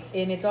he makes,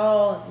 and it's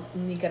all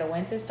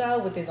Nicaraguense style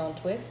with his own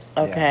twist.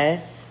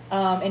 Okay.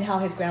 And how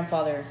his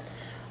grandfather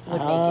would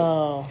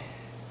make it.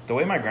 The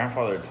way my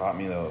grandfather taught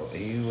me though,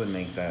 he would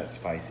make that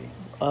spicy.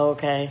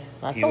 Okay,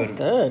 that sounds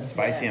good.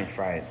 Spicy and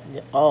fried.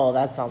 Oh,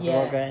 that sounds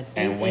real good.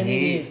 And when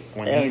he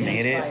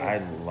made it, I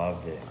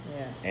loved it.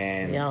 Yeah.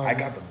 And I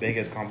got the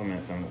biggest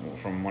compliments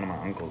from one of my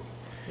uncles.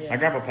 Yeah. My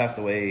grandpa passed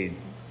away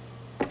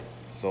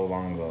so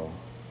long ago.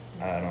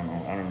 I don't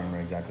know. I don't remember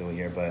exactly what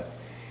year, but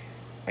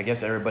I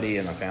guess everybody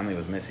in the family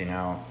was missing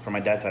out. From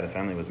my dad's side of the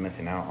family was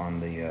missing out on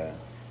the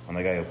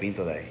gallo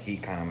pinto that he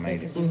kind of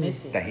made. Because you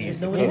miss it. That he used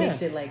to nobody cook.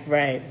 makes it like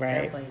right.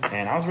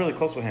 And I was really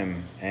close with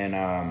him,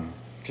 and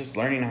just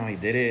learning how he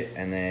did it,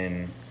 and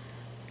then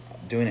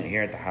doing it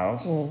here at the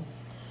house.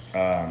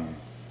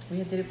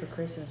 We did it for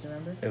Christmas,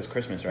 remember? It was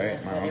Christmas, right?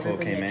 Yeah, my uncle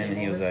came in, and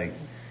he was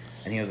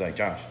like,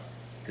 Josh,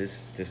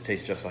 this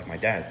tastes just like my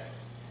dad's.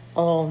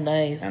 Oh,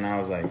 nice. And I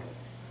was like,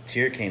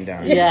 tear came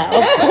down. Yeah,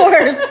 of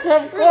course.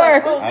 I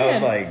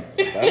was like,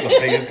 that's the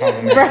biggest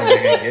compliment I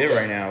can get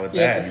right now with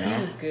that. You know?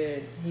 He was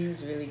good. He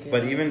was really good.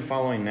 But even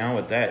following now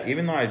with that,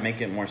 even though I'd make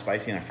it more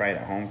spicy and I fry it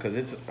at home, because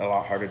it's a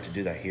lot harder to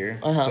do that here.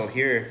 So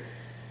here,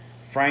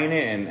 frying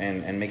it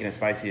and making it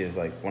spicy is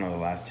like one of the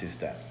last 2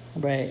 steps.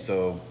 Right.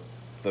 So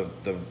the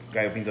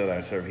gallo pinto that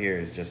I serve here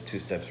is just 2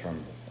 steps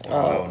from what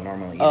I would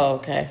normally eat. Oh,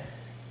 okay.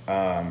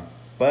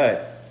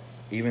 But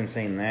even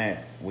saying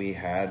that, we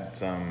had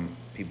some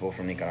people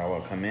from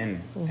Nicaragua come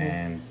in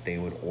and they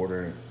would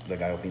order the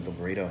gallo pinto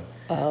burrito.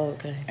 Oh,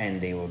 okay.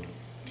 And they would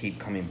keep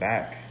coming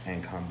back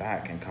and come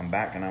back and come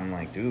back. And I'm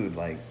like, dude,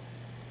 like,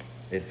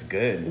 it's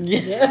good.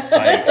 Yeah.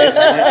 Like,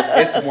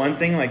 it's one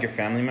thing, like, your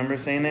family member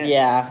saying it.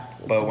 Yeah.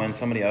 But when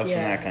somebody else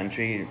from that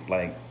country,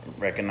 like,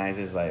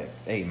 recognizes, like,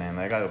 hey, man,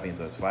 that gallo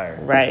pinto is fire.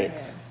 Right.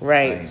 Yeah.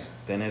 Right. Like,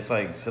 then it's,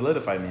 like,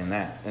 solidified me in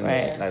that. And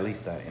at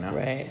least that, you know?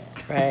 Right.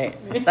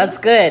 That's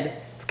good.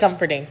 It's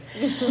comforting.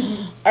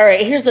 All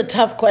right, here's a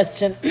tough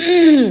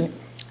question.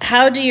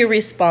 How do you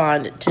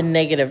respond to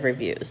negative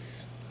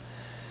reviews?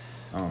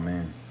 Oh,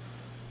 man.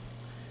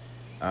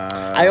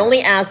 I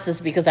only asked this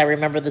because I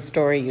remember the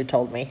story you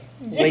told me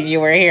when you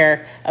were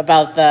here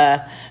about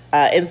the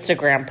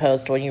Instagram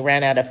post when you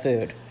ran out of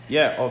food.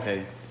 Yeah,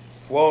 okay.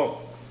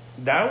 Well,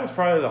 that was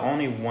probably the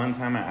only one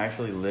time I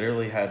actually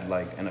literally had,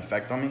 like, an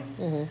effect on me.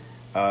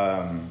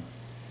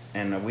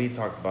 And we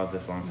talked about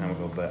this a long time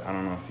ago, but I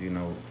don't know if you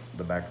know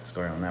the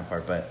backstory on that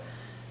part. But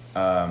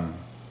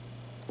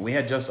we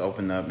had just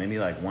opened up, maybe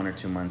like 1 or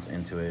 2 months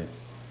into it.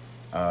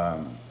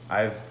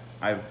 I've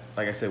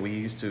like I said,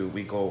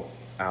 we go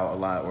out a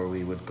lot, where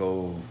we would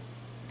go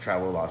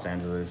travel Los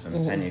Angeles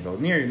and San Diego,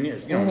 near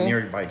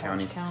nearby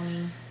counties.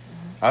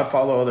 I'd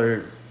follow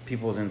other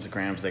people's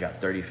Instagrams. They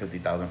got 30,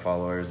 50,000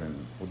 followers,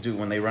 and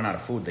when they run out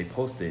of food, they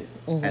post it,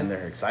 and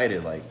they're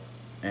excited, like.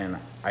 And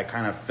I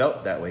kind of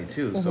felt that way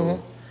too.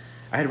 So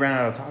I had ran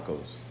out of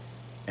tacos,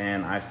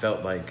 and I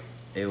felt like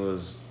it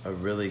was a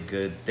really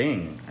good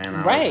thing. And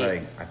I was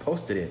like, I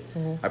posted it.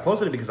 I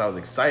posted it because I was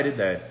excited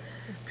that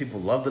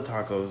people loved the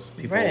tacos.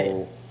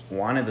 People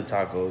wanted the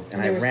tacos.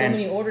 And there were so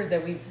many orders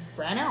that we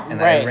ran out.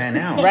 And I ran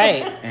out.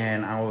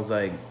 And I was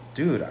like,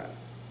 dude, I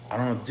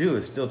don't know what to do.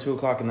 It's still 2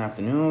 o'clock in the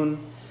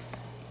afternoon.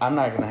 I'm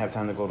not going to have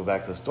time to go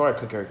back to the store. I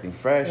cook everything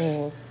fresh.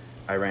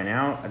 I ran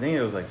out. I think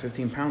it was like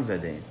 15 pounds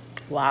that day.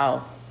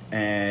 Wow.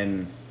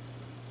 And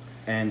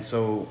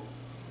so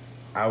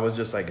I was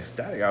just like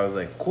ecstatic. I was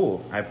like,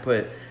 cool. I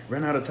put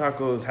ran out of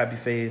tacos, happy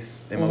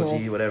face,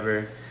 emoji,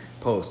 whatever,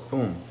 post,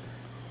 boom.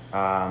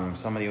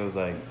 Somebody was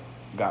like,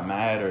 got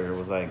mad or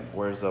was like,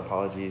 where's the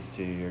apologies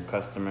to your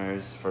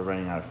customers for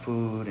running out of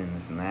food and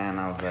this and that. And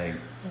I was like,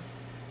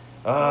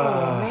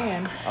 oh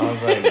man. I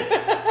was like,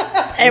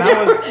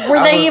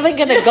 were they even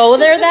gonna go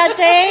there that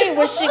day?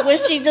 Was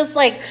she just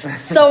like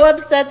so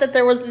upset that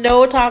there was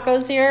no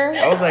tacos here?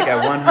 I was like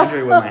at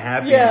 100 with my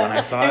happy, and when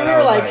I saw it, we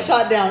were like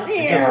shot down.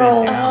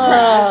 And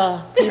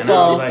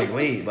I was like,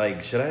 wait, like,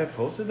 should I have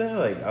posted that?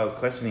 Like, I was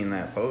questioning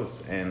that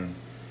post, and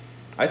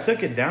I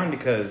took it down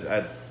because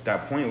at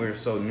that point we were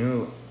so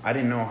new. I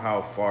didn't know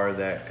how far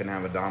that could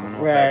have a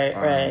domino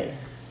effect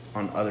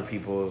on other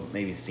people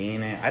maybe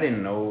seeing it. I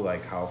didn't know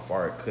like how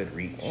far it could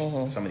reach.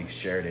 Somebody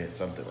shared it,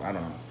 something, I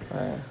don't know.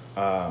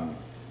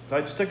 So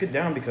I just took it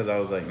down because I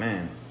was like,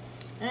 man.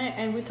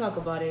 And we talk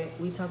about it.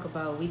 We talk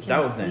about we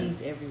can't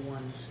please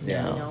everyone. No,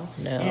 you know?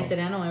 No. And I said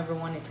I don't ever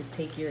want it to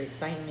take your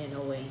excitement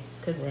away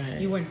because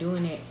you weren't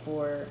doing it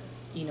for,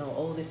 you know,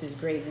 oh, this is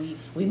great.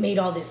 We made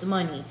all this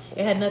money.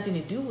 It had nothing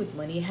to do with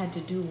money. It had to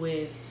do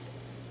with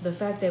the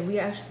fact that we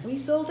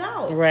sold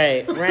out.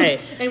 Right.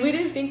 And we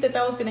didn't think that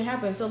was going to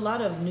happen. So a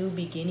lot of new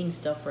beginning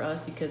stuff for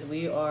us because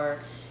we are,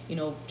 you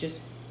know,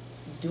 just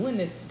doing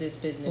this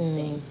business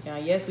thing. Now,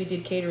 yes, we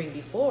did catering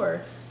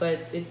before, but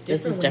it's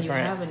different when you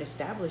have an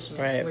establishment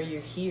where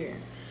you're here.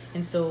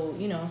 And so,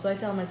 you know, so I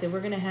tell them, I say, we're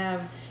going to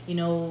have, you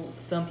know,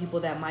 some people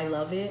that might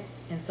love it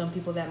and some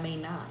people that may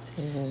not.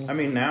 I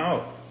mean,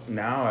 now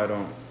I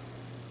don't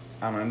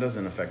know, it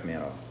doesn't affect me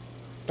at all.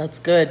 That's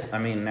good. I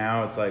mean,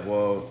 now it's like,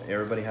 well,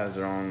 everybody has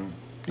their own.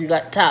 You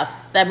got tough.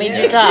 That made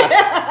you tough.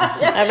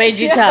 That made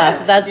you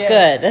tough. That's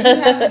good.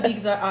 You have to be,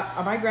 because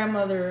my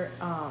grandmother,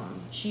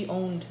 she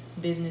owned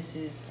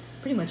businesses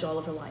pretty much all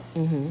of her life.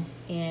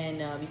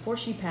 And before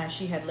she passed,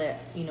 she had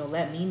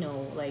let me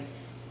know, like,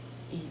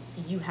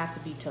 you have to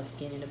be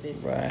tough-skinned in a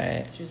business.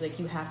 Right. She was like,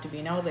 you have to be.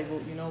 And I was like,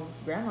 well, you know,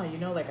 Grandma, you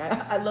know, like,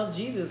 I love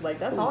Jesus. Like,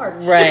 that's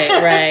hard.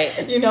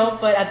 Right. You know,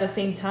 but at the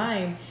same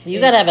time...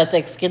 You got to have a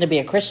thick skin to be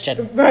a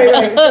Christian. Right.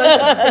 So at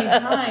the same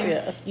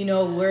time, you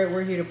know,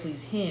 we're here to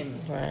please Him.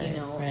 Right. You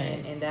know,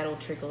 and that'll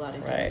trickle out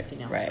into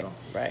everything else.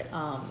 Right.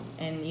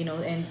 And, you know,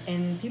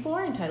 and people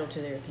are entitled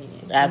to their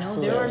opinion.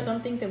 Absolutely. You know, there are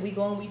some things that we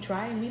go and we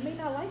try and we may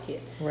not like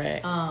it.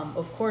 Right.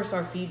 Of course,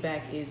 our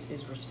feedback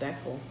is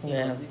respectful. You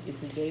know,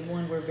 if we gave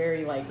one, we're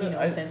very, like, you know,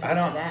 sensitive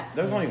to that.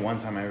 There was only one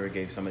time I ever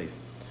gave somebody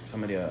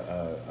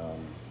a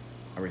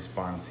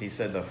response. He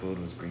said the food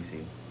was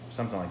greasy,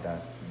 something like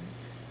that.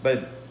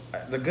 But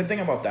the good thing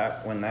about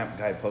that, when that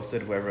guy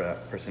posted, whoever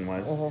that person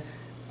was,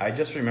 I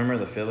just remember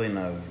the feeling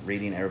of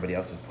reading everybody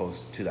else's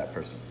post to that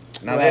person.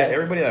 Now,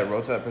 everybody that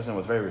wrote to that person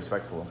was very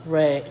respectful.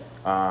 Right.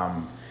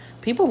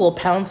 People will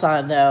pounce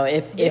on, though.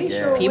 If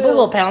people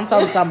will pounce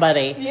on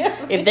somebody.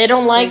 If they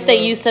don't like that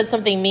you said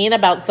something mean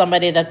about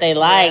somebody that they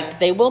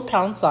liked, they will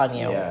pounce on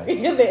you. Yeah.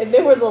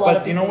 There was a lot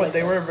of people. But you know what?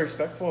 They were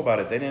respectful about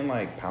it. They didn't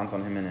like pounce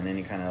on him in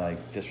any kind of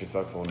like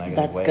disrespectful,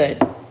 negative way. That's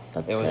good.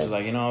 It was just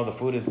like,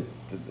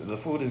 the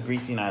food is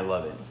greasy and I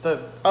love it. It's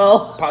a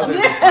positive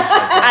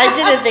I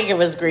didn't think it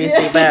was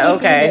greasy, but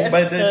okay.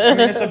 But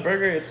it's a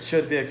burger. It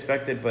should be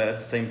expected. But at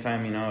the same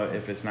time,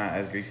 if it's not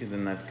as greasy,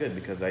 then that's good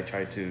because I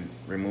try to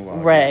remove all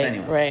grease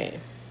anyway. Right.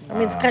 I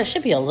mean, it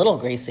should be a little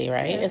greasy,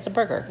 right? It's a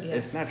burger. Yeah.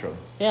 It's natural.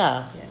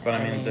 Yeah. But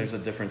I mean, there's a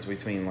difference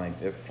between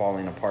like it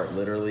falling apart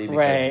literally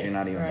because you're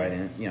not even biting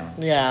it.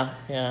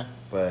 Yeah.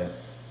 But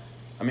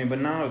but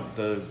now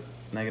the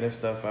negative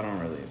stuff, I don't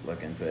really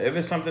look into it. If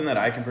it's something that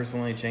I can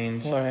personally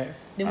change, then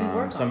we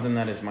work on something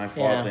that is my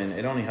fault, then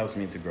it only helps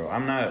me to grow.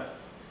 I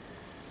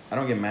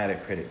don't get mad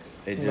at critics.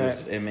 It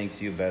just it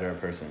makes you a better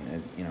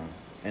person.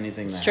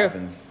 Anything that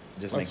happens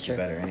just makes you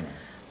better anyways.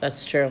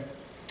 That's true.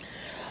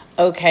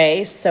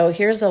 Okay, so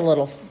here's a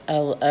little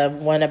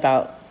one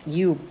about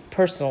you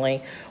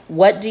personally.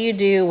 What do you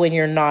do when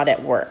you're not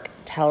at work?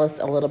 Tell us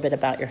a little bit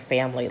about your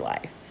family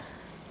life.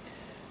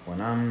 When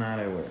I'm not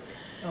at work.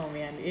 Oh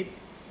man, it's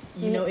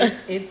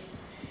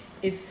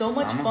so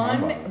much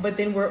fun, but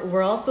then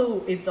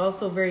it's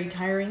also very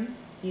tiring,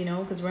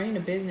 because running a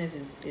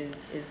business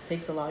is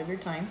takes a lot of your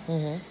time.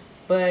 Mm-hmm.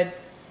 But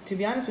to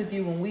be honest with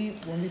you, when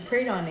we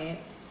prayed on it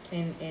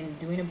and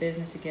doing a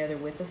business together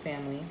with the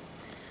family,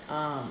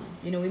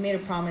 we made a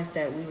promise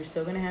that we were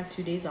still going to have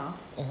 2 days off,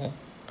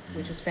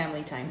 which was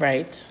family time,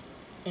 right?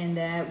 And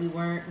that we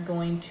weren't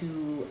going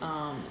to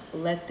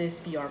let this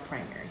be our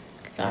primary.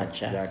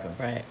 Gotcha. Exactly.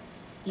 Right.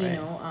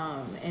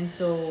 And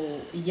so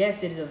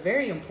yes, it is a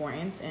very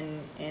importance,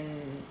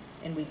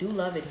 and we do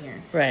love it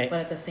here. Right. But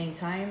at the same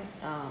time,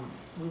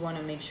 we want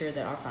to make sure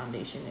that our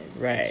foundation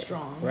is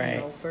strong.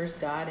 Right. First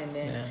God, and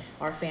then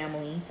our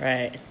family.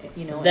 Right.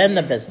 Then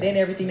the business. Then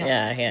everything else.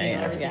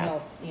 Everything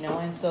else.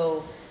 And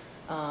so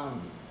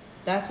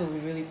that's what we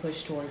really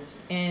push towards.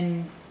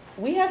 And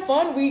we have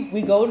fun.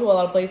 We go to a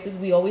lot of places.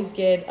 We always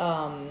get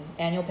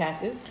annual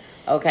passes.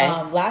 Okay.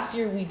 Last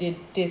year we did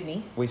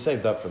Disney. We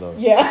saved up for those.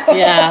 Yeah.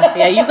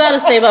 You got to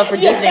save up for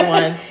Disney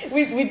ones.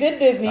 We did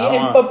Disney,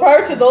 but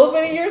prior to those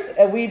many years,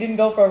 we didn't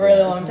go for a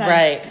really long time.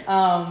 Right.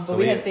 But so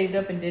we had saved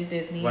up and did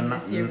Disney. And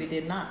this year we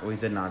did Knott's. We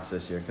did Knott's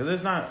this year because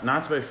it's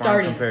Knott's very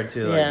fun compared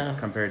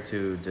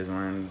to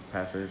Disneyland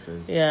passes.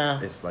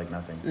 It's like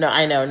nothing. No,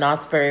 I know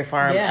Knott's Berry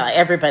Farm. Yeah.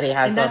 Everybody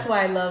has. And that's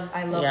why I love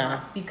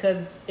Knott's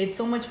because it's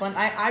so much fun.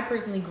 I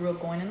personally grew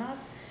up going to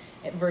Knott's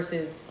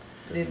versus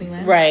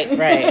Disneyland. Right.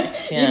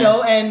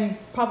 Yeah. And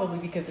probably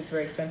because it's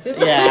very expensive.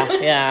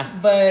 Yeah.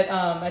 But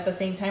at the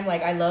same time,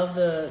 like I love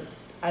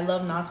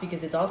Knott's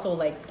because it's also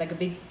like a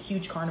big,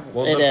 huge carnival.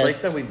 Well,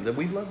 place that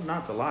we love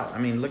Knott's a lot. I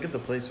mean, look at the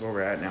place where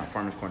we're at now,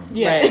 Farmers Corner.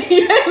 Yeah. Right.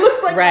 It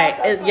looks like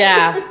Knott's.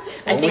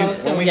 I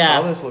think when we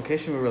saw this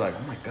location, we were like,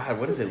 oh my God,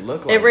 what does it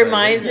look like? It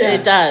reminds me.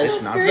 It does.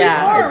 It's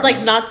it's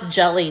like Knott's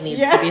Jelly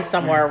needs to be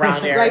somewhere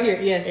around here. Right here,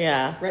 yes.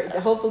 Yeah. Right.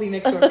 Hopefully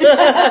next door.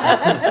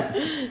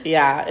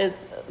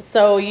 It's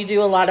so you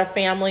do a lot of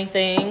family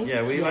things.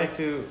 Yeah, we like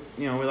to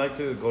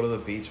go to the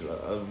beach.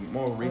 A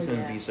more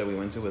recent beach that we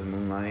went to was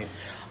Moonlight.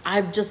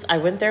 I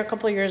went there a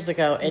couple of years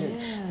ago,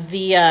 and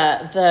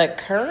the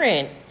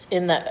current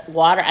in the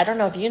water, I don't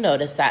know if you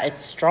noticed that,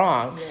 it's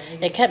strong.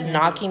 It kept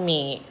knocking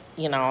me,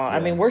 I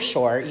mean, we're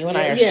short. You and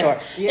I are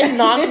short. Yeah. It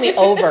knocked me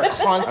over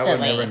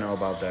constantly. I would never know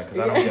about that because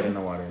I don't get in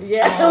the water.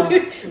 Yeah. We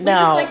just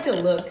like to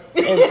look.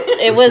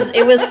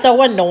 It was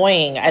so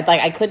annoying.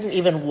 I couldn't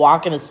even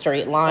walk in a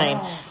straight line.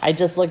 I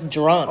just looked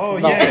drunk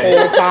the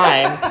whole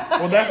time.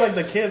 Well, that's like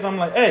the kids. I'm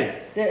like,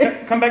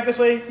 hey, come back this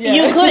way. Yeah.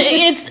 You could.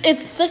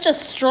 It's such a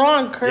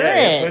strong current.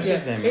 Yeah, it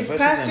pushes them. It's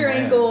past your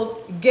ankles.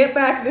 Get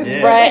back this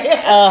way. Right.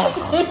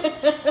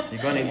 You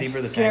go any deeper,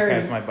 the sand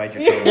crabs might bite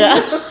your toes.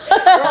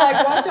 We're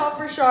like, watch out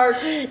for sharks.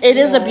 It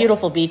is a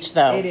beautiful beach,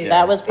 though. It is.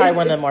 That was probably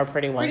one of the more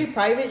pretty ones. Pretty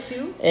private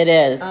too. It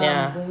is.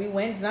 Yeah. When we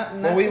went, it's not.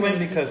 Well, we went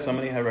because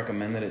somebody had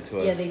recommended it to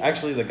us.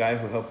 Actually, the guy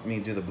who helped me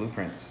do the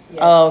blueprints. Yes.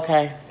 Oh,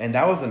 okay. And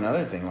that was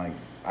another thing. Like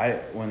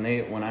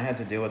when I had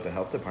to deal with the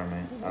health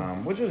department,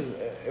 which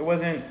it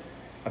wasn't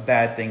a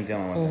bad thing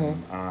dealing with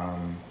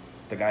him.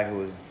 The guy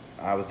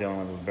I was dealing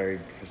with was very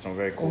professional,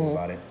 very cool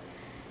about it.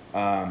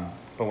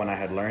 But when I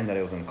had learned that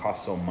it was going to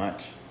cost so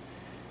much,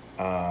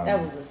 that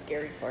was a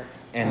scary part.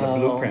 And the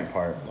blueprint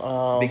part,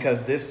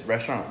 because this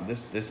restaurant,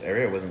 this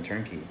area wasn't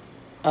turnkey.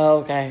 Oh,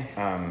 okay.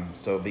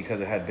 So because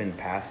it had been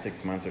past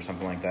 6 months or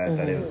something like that,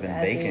 that it was been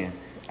vacant,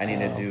 I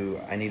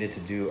needed to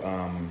do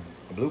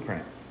a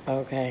blueprint.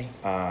 Okay.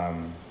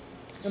 Mind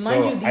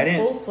you, these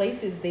both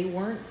places they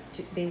weren't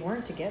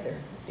together.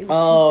 It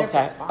was two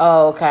separate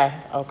spots.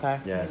 Okay.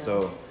 Yeah.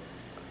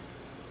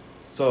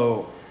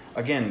 So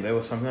again, there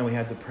was something that we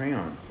had to pray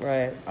on.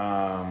 Right.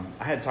 I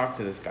had talked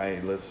to this guy.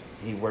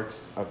 He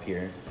works up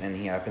here, and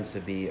he happens to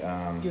be.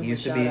 Give him a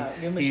shout out.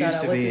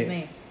 What's his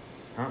name?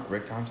 Huh?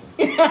 Rick Thompson.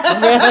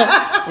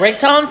 Rick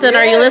Thompson,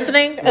 are you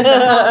listening?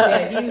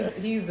 Yeah,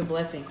 he's a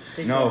blessing.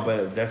 No,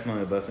 but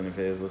definitely a blessing. If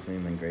it is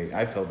listening, then great.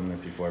 I've told him this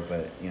before,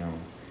 but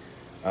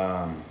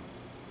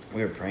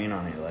we were praying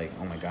on it, like,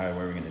 oh my God,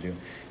 what are we gonna do?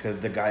 Because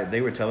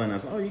they were telling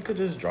us, oh, you could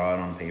just draw it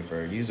on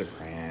paper, use a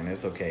crayon,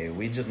 it's okay.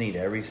 We just need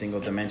every single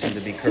dimension to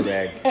be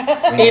correct.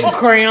 In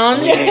crayon?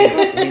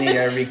 We need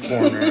every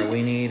corner.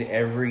 We need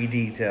every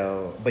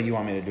detail. But you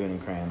want me to do it in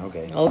crayon?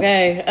 Okay.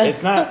 Okay.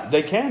 It's not.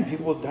 They can.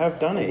 People have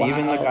done it. Wow.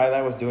 Even the guy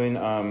that was doing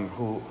I'm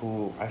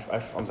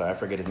sorry, I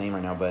forget his name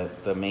right now,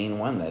 but the main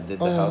one that did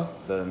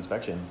the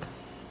inspection,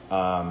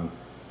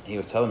 he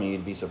was telling me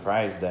you'd be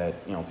surprised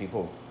that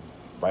people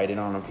write it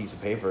on a piece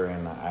of paper,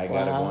 and I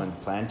gotta go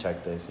and plan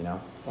check this,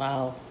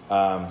 Wow.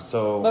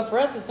 But for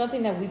us, it's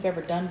nothing that we've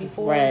ever done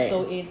before, right.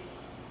 So it.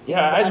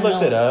 Yeah, I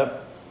looked it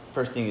up.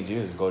 First thing you do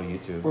is go to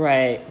YouTube.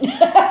 Right.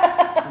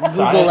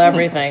 Google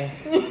everything.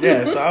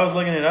 Yeah, so I was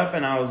looking it up,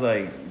 and I was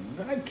like,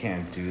 I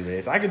can't do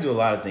this. I could do a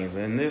lot of things,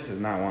 but this is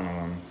not one of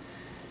them.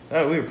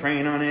 We were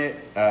praying on it.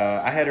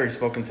 I had already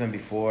spoken to him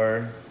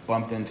before,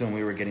 bumped into him.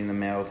 We were getting the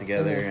mail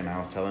together, and I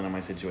was telling him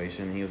my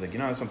situation. He was like,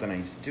 that's something I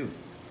used to do.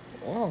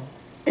 Oh.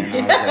 And I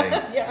was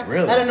like, yeah.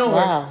 Really? I don't know.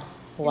 Wow.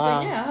 Wow.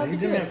 Like, yeah, so he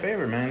did me a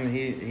favor, man.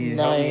 He nice.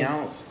 helped me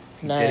out.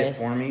 He nice. did it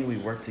for me. We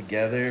worked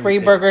together. Free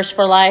burgers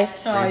for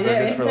life.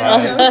 Burgers for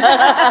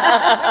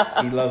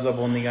life. He loves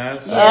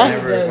Albondigas. So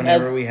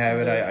whenever we have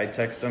it, I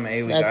text him,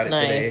 hey, we got it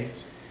today.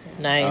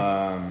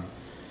 Nice.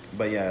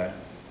 But yeah.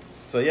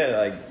 So yeah,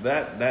 like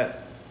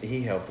that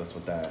he helped us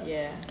with that.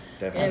 Yeah.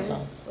 Definitely. Yeah, it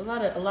was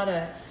a lot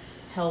of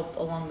help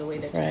along the way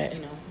that just,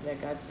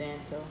 that God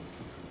sent. So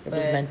it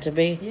was meant to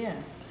be. Yeah.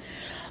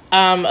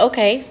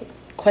 Okay,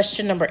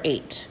 question number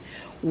 8.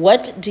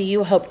 What do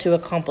you hope to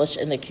accomplish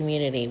in the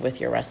community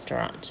with your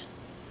restaurant?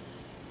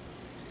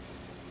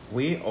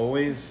 We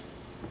always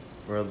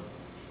were,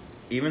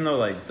 even though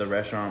like the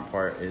restaurant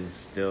part is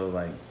still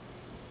like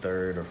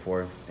 3rd or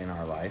 4th in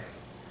our life,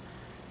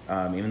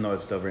 even though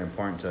it's still very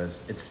important to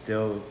us, it's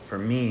still, for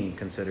me,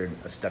 considered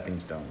a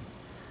stepping stone.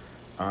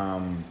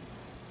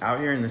 Out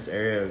here in this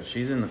area,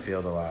 she's in the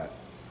field a lot,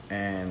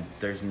 and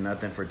there's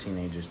nothing for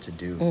teenagers to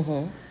do.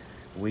 Mm-hmm.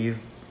 We've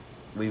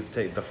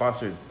taken the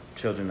foster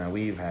children that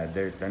we've had.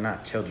 They're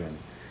not children.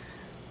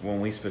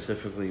 When we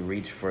specifically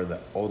reached for the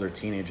older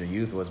teenager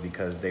youth was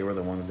because they were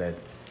the ones that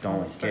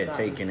don't get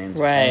taken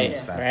into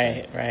homes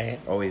faster. Right.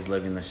 Always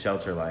living the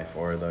shelter life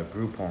or the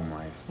group home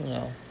life.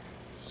 Yeah.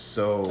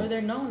 So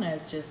they're known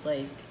as just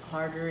like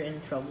harder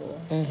in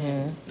trouble. Mm-hmm.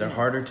 And, they're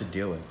harder to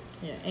deal with.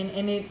 Yeah,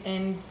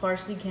 and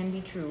partially can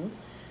be true.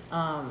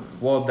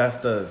 Well, that's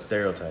the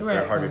stereotype. Right.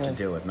 They're harder to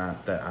deal with.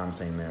 Not that I'm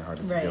saying they're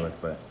harder to deal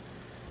with, but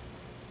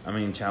I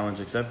mean,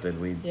 challenge accepted.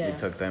 We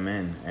took them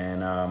in,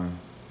 and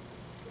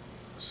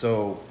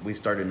so we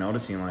started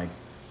noticing like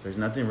there's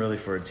nothing really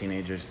for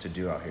teenagers to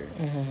do out here.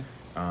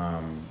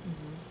 Mm-hmm.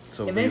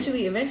 So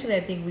eventually, I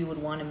think we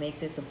would want to make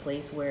this a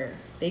place where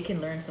they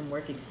can learn some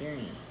work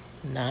experience.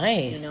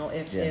 Nice.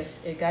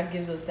 If God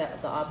gives us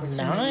the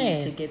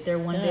opportunity to get there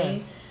one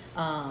day.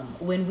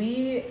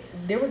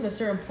 There was a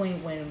certain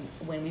point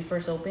when we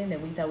first opened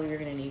that we thought we were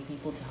going to need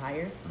people to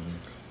hire.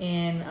 Mm-hmm.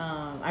 And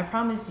I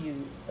promise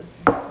you,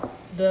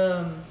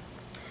 the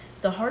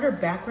harder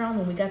background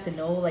when we got to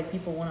know like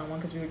people one-on-one,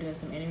 because we were doing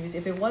some interviews,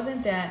 if it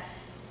wasn't that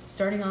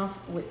starting off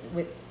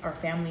with our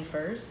family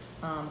first,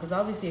 because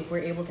obviously if we're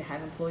able to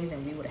have employees,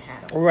 then we would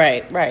have had them.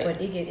 Right. But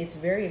it's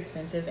very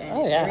expensive, and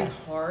it's very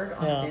hard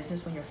on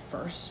business when you're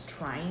first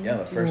trying.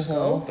 Yeah,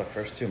 the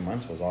first 2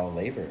 months was all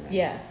labor, man.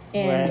 Yeah,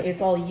 and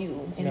it's all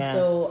you. And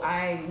so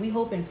we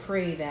hope and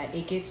pray that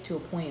it gets to a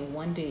point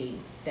one day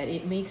that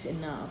it makes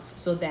enough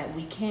so that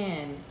we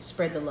can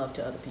spread the love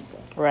to other people.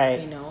 Right.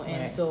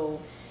 And so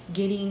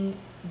getting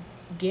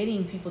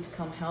people to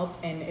come help,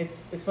 and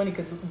it's funny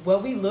because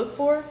what we look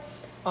for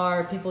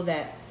are people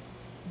that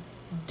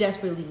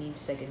desperately need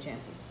second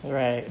chances.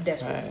 Right.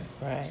 Desperately.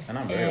 Right. And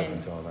I'm very open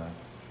to all that.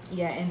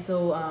 Yeah, and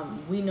so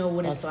we know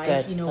what it's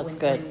like.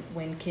 Good.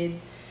 When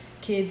kids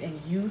and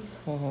youth,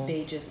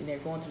 they're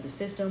going through the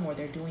system, or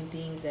they're doing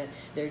things that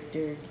they're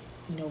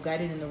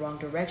guided in the wrong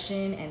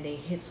direction, and they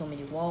hit so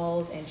many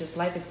walls, and just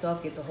life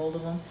itself gets a hold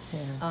of them.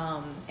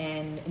 Yeah.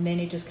 And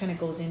then it just kind of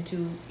goes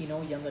into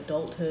young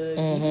adulthood.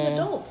 Even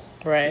adults,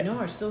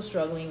 are still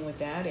struggling with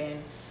that,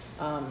 and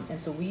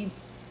so we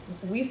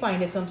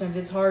find it sometimes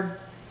it's hard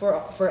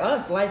for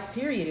us. Life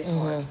period is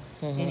hard,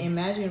 and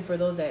imagine for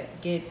those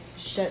that get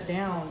shut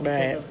down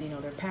because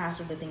of their past,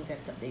 or the things that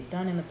they've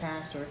done in the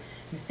past, or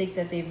mistakes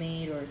that they've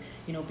made, or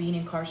being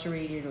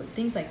incarcerated, or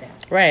things like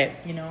that. Right.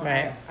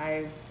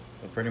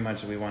 But pretty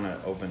much we want to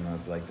open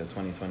up like the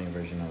 2020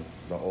 version of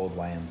the old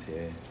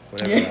YMCA.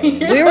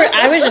 Whatever.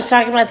 I was just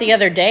talking about the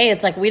other day.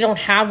 It's like we don't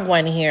have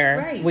one here.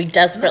 Right. We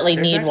desperately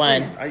need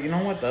one. You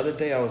know what? The other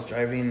day I was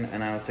driving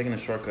and I was taking a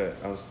shortcut.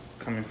 I was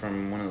coming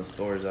from one of the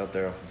stores out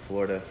there off of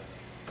Florida.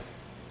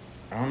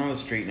 I don't know the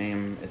street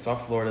name. It's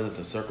off Florida. It's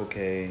a Circle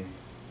K.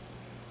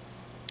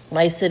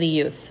 My City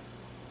Youth.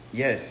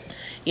 Yes.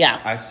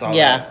 Yeah. I saw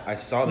that. I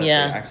saw that.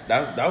 Yeah. Actually,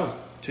 that was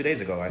 2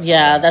 days ago.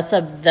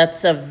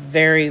 That's a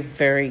very,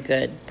 very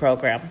good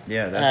program.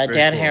 Yeah, that's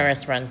Dan cool.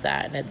 Harris runs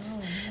that, and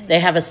they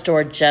have a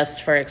store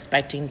just for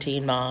expecting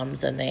teen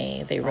moms, and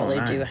they really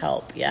do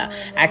help. Yeah,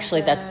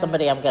 actually, that's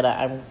somebody I'm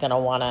gonna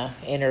want to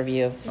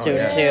interview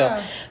soon too.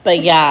 But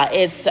yeah,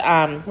 it's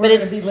but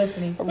it's be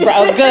listening.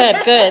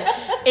 Good.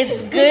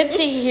 It's good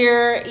to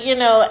hear.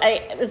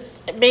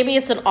 Maybe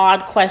it's an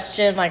odd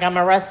question. Like, I'm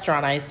a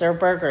restaurant, I serve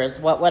burgers.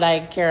 What would I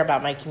care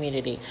about my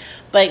community?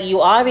 But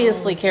you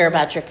obviously care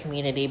about your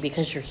community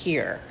because you're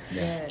here,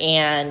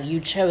 and you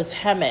chose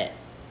Hemet.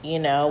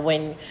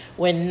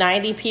 When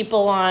 90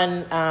 people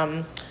on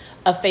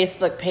a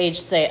Facebook page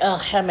say, "Ugh,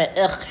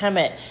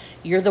 Hemet,"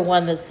 you're the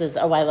one that says,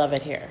 "Oh, I love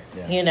it here."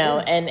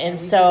 And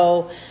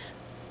so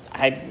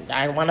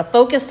I want to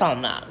focus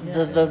on that,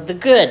 the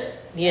good.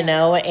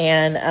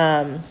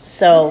 And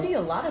so we see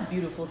a lot of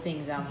beautiful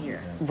things out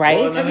here,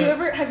 right? Well,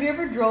 have you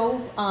ever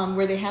drove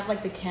where they have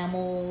like the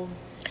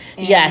camels?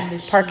 And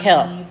yes, the Park sheep?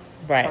 Hill,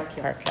 right?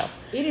 Park Hill.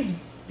 It is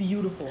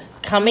beautiful.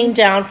 Coming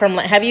down from,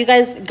 have you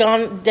guys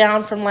gone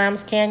down from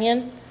Lambs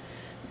Canyon?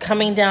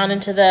 Coming down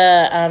into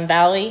the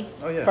valley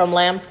from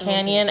Lambs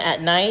Canyon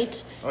at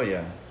night. Oh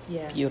yeah.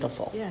 Yeah.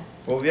 Beautiful. Yeah.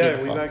 Well,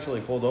 beautiful. We've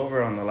actually pulled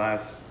over on the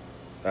last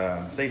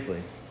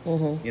safely.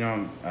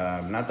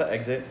 Mm-hmm. Not the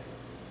exit.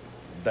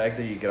 The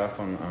exit you get off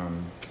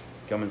on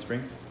Gilman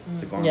Springs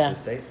to go on to the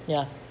state.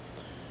 Yeah.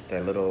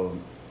 That little,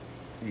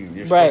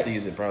 you're supposed to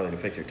use it probably to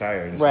fix your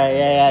tires. Right,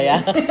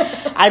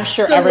 yeah. I'm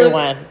sure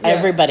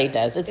everybody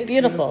does. It's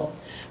beautiful.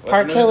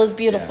 Park Hill is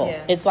beautiful.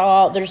 Yeah. It's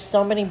all, there's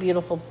so many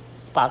beautiful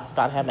spots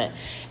about Hemet.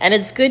 And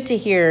it's good to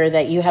hear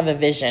that you have a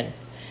vision,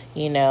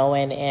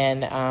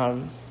 and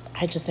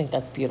I just think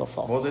that's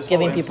beautiful. Well, it's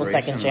giving people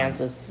second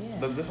chances.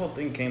 This whole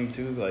thing came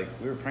to, like,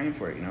 we were praying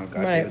for it,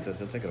 God gave it to us,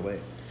 he'll take it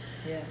away.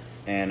 Yeah.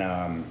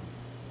 And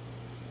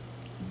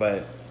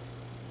but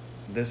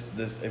this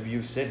if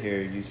you sit here,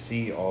 you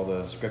see all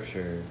the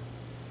scripture.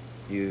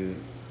 You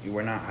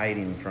were not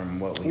hiding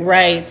from what we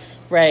right.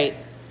 So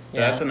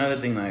that's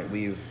another thing that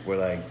we're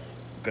like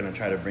gonna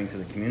try to bring to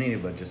the community,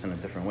 but just in a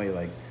different way.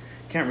 Like,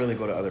 can't really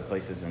go to other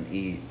places and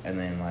eat, and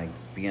then like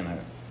be in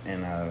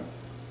a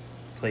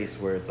place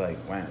where it's like,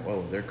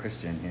 whoa, they're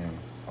Christian,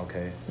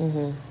 okay,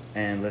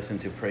 and listen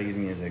to praise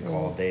music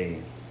all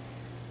day,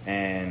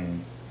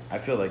 and I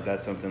feel like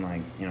that's something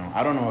like,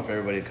 I don't know if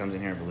everybody that comes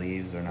in here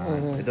believes or not.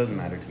 It doesn't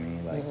matter to me.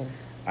 Like,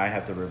 I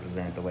have to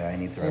represent the way I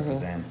need to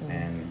represent,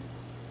 and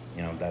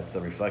that's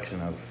a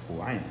reflection of who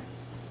I am.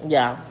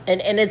 Yeah,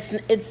 and it's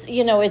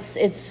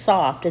it's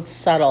soft, it's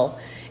subtle.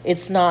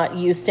 It's not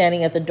you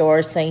standing at the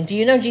door saying, "Do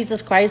you know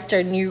Jesus Christ?"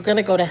 and you're going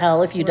to go to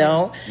hell if you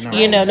don't.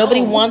 No.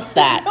 Nobody wants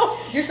that. No.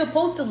 You're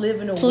supposed to live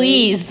in a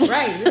Please. way.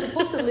 Right. You're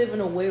supposed to live in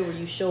a way where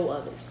you show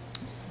others.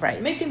 Right.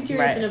 Make them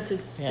curious enough to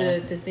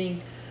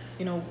think,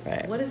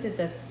 what is it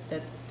that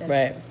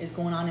is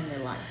going on in their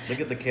life? Look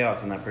at the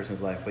chaos in that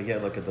person's life, but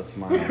look at the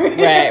smile.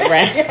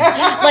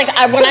 Right. Like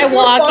when I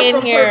walk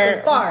in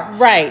here,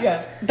 right.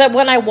 Yeah. But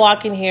when I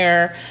walk in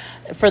here,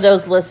 for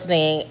those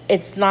listening,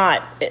 it's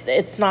not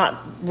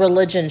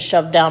religion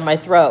shoved down my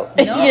throat,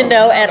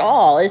 at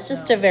all. It's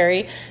just a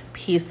very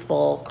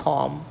peaceful,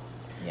 calm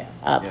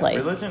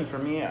place. Religion for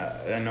me,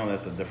 I know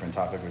that's a different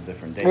topic or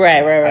different day.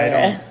 Right.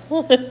 I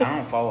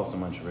don't follow so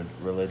much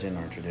religion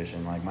or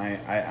tradition. Like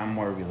I'm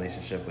more a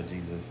relationship with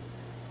Jesus,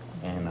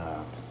 and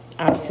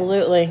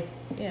absolutely.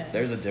 Yeah.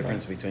 There's a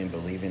difference between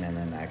believing and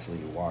then actually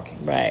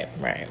walking. Right.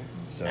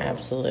 So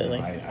absolutely,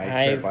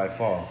 I trip, I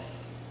fall.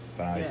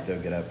 But I still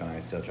get up and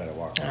I still try to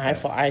walk.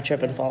 I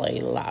trip and fall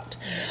a lot.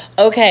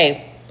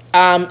 Okay.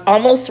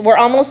 We're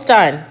almost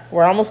done.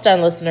 We're almost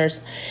done, listeners.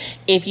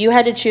 If you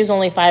had to choose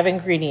only 5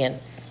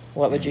 ingredients,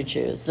 what would you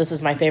choose? This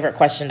is my favorite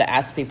question to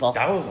ask people.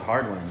 That was a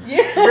hard one.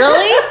 Yeah.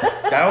 Really?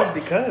 That was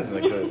because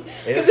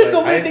there's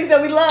so many things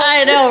that we love.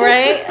 I know,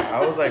 right?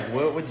 I was like,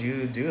 what would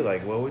you do?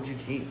 Like, what would you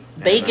keep?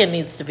 Bacon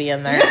needs to be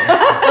in there.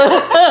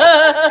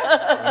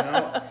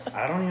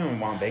 I don't even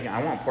want bacon.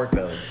 I want pork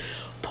belly.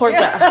 Pork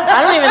belly.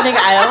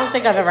 I don't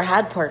think I've ever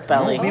had pork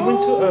belly.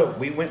 No,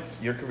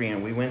 you're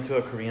Korean. We went to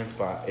a Korean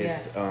spot.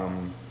 It's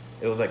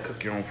it was like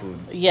cook your own food.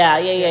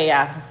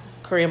 Yeah.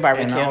 Korean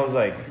barbecue. And I was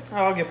like,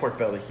 I'll get pork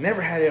belly.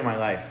 Never had it in my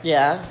life.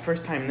 Yeah.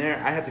 First time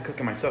there, I had to cook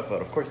it myself,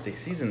 but of course they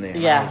seasoned it.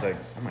 And yeah. I was like,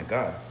 oh my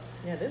God.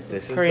 Yeah, this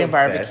is Korean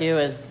barbecue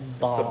is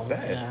bomb. It's the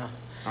best. Yeah.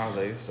 I was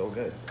like, it's so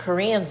good.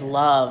 Koreans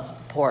love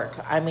pork.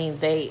 I mean,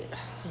 they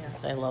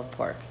love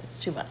pork. It's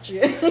too much. I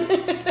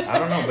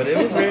don't know, but it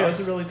was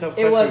a really tough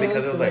question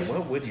because it was like,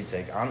 what would you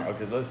take?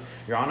 Because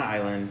you're on an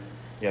island,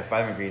 you have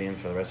 5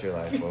 ingredients for the rest of your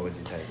life. What would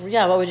you take?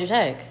 Yeah, what would you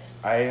take?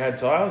 I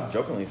was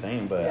jokingly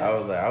saying, but I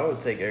was like, I would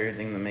take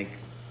everything to make.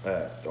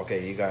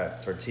 Okay, you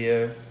got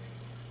tortilla,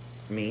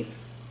 meat,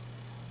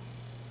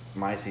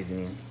 my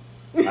seasonings.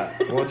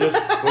 We'll just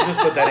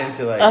put that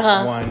into like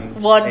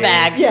one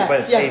bag.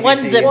 ABC,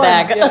 one zip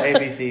bag.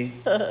 ABC.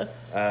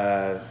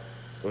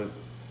 With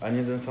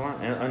onions and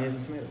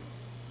tomatoes.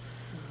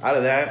 Out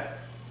of that,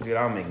 Dude,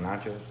 I'll make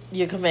nachos.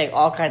 You can make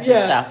all kinds of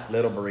stuff.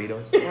 Little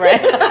burritos. Right.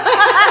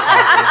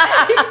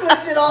 He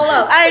switched it all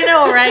up. I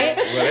know, right?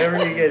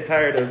 Whatever you get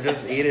tired of,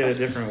 just eat it a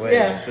different way.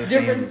 Yeah,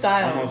 different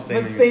styles,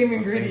 but same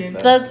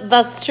ingredients.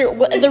 That's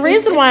true. The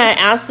reason why I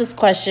asked this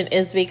question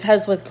is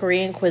because with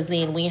Korean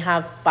cuisine, we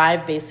have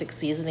 5 basic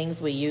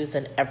seasonings we use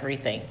in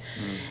everything.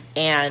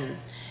 And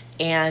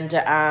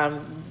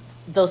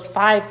those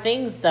 5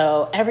 things,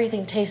 though,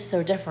 everything tastes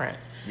so different.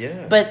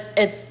 Yeah. But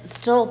it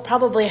still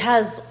probably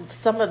has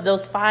some of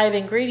those 5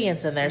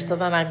 ingredients in there. So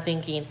then I'm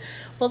thinking,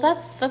 well,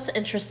 that's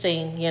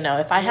interesting. You know,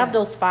 if I have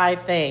those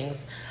 5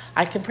 things,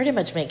 I can pretty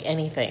much make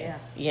anything,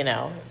 you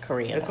know,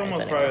 Korean. It's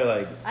almost probably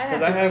like... I have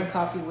to drink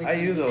coffee with you. I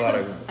use a lot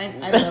of...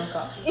 I love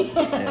coffee.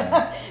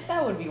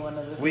 That would be one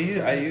of the things.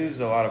 I use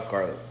a lot of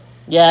garlic.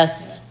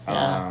 Yes.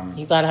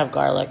 You got to have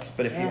garlic.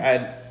 But if you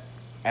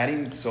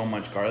adding so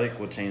much garlic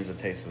will change the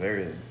taste of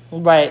everything.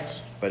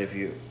 Right. But if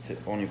you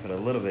only put a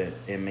little bit,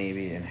 it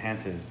maybe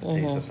enhances the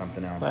taste of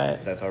something else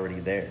that's already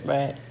there.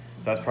 Right.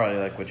 That's probably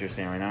like what you're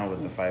saying right now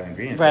with the 5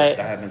 ingredients. Right.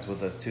 That happens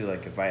with us too.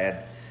 Like if I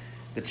add...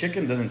 The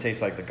chicken doesn't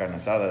taste like the carne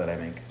asada that I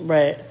make.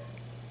 Right.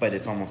 But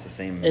it's almost the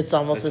same. It's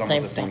almost the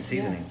same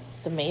seasoning. Yeah.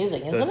 It's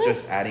amazing, isn't it? it? So it's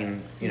just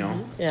adding, you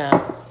know.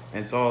 Yeah.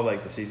 And it's all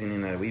like the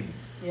seasoning that we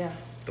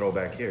throw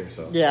back here.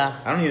 So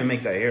I don't even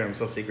make that here. I'm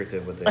so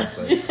secretive with it.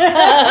 But.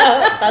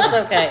 That's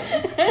okay.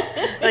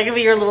 That can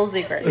be your little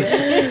secret.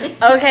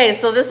 Okay,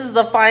 so this is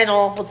the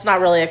final. It's not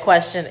really a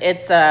question.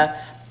 It's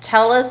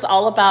tell us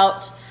all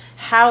about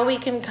how we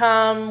can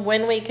come,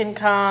 when we can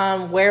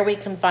come, where we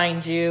can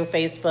find you,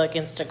 Facebook,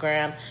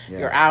 Instagram,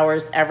 your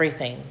hours,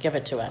 everything. Give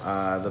it to us.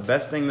 The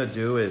best thing to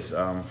do is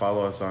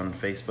follow us on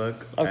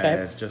Facebook. Okay.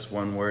 It's just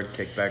one word,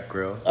 Kickback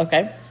Grill.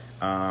 Okay.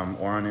 Or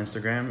on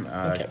Instagram,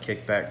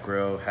 Kickback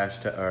Grill,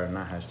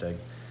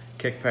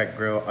 Kickback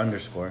Grill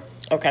 _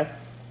 Okay.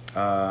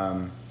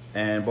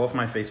 And both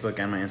my Facebook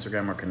and my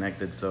Instagram are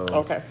connected, so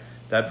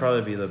that'd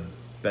probably be the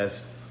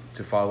best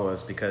to follow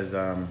us because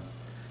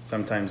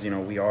sometimes, you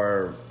know, we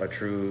are a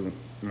true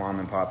mom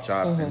and pop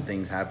shop and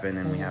things happen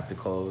and we have to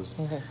close.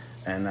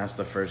 And that's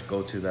the first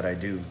go-to that I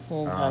do.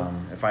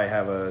 If I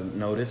have a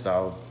notice,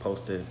 I'll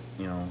post it,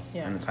 you know,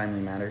 in a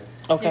timely manner.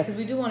 Okay. Yeah, because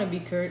we do want to be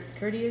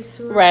courteous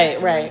to our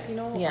customers, you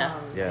know?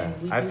 Yeah.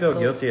 I feel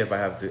guilty if I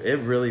have to. It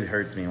really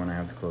hurts me when I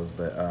have to close.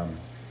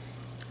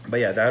 But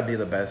yeah, that would be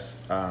the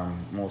best,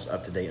 most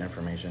up-to-date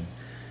information.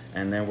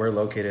 And then we're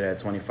located at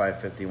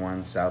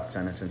 2551 South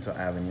San Jacinto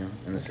Avenue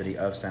in the city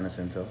of San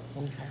Jacinto.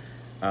 Okay.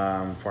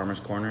 Farmers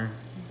Corner.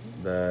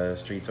 The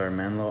streets are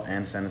Menlo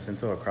and San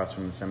Jacinto across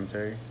from the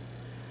cemetery.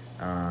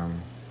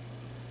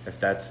 If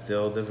that's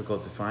still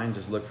difficult to find,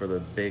 just look for the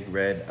big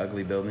red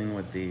ugly building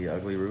with the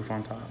ugly roof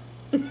on top.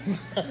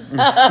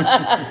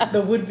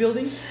 The wood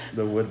building?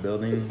 The wood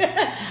building.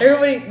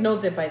 Everybody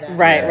knows it by that.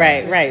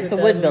 Right. The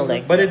wood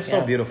building. But it's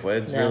so beautiful.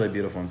 It's really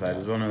beautiful inside.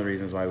 It's one of the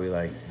reasons why we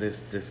like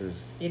this.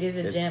 It is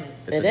a gem.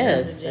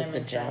 It's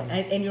a gem.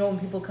 And you know, when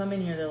people come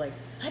in here, they're like,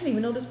 I didn't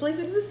even know this place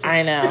existed.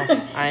 I know.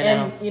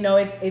 And you know,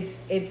 it's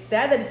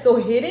sad that it's so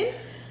hidden.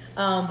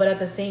 But at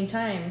the same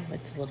time,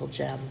 it's a little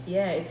gem.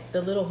 Yeah, it's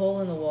the little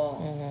hole in the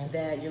wall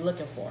that you're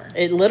looking for.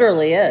 It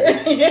literally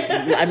is.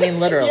 I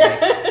mean, literally.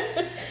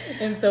 Yeah.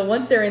 And so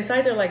once they're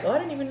inside, they're like, "Oh, I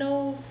didn't even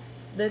know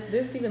that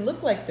this even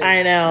looked like this."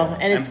 I know,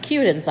 and it's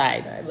cute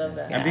inside. I love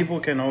that. And people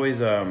can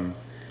always,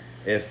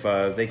 if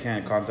they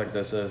can't contact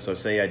us, so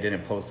say I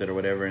didn't post it or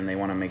whatever, and they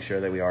want to make sure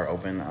that we are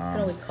open, you can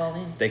always call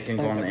in. They can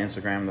go on the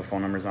Instagram. The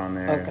phone number's on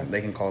there. Okay.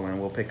 They can call in.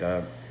 We'll pick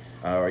up.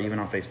 Or even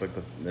on Facebook,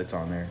 it's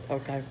on there.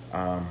 Okay.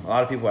 A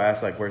lot of people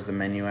ask like, "Where's the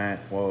menu at?"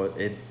 Well,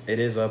 it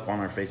is up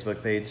on our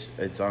Facebook page.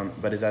 It's on,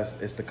 but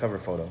it's the cover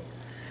photo.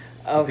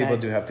 So people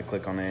do have to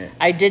click on it.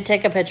 I did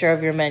take a picture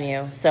of your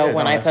menu, so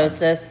when I post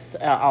this,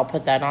 I'll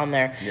put that on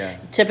there. Yeah.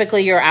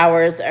 Typically,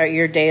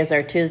 your days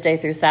are Tuesday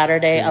through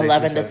Saturday,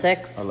 11 to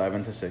 6.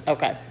 11 to 6.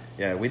 Okay.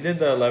 Yeah, we did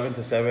the 11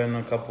 to 7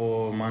 a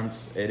couple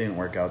months. It didn't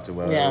work out too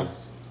well. Yeah. It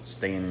was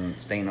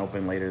staying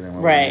open later than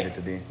what we needed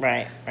to be.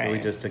 Right. So we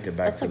just took it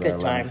back to the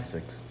 11 to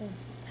 6.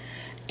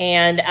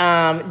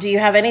 And do you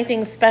have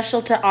anything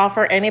special to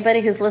offer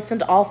anybody who's listened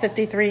to all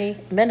 53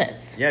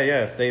 minutes?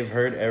 Yeah. If they've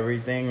heard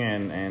everything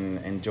and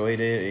enjoyed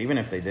it, even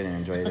if they didn't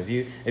enjoy it,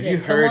 if you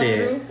heard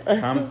it,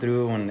 come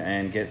through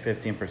and get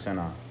 15%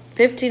 off.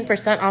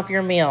 15% off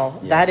your meal.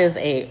 Yes. That is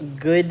a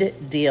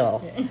good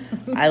deal.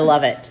 I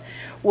love it.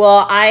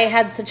 Well, I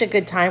had such a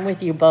good time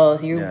with you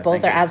both. You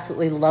both are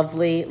absolutely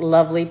lovely,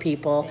 lovely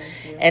people.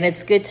 And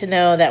it's good to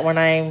know that when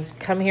I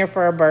come here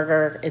for a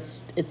burger,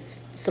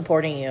 it's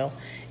supporting you.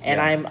 And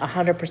I'm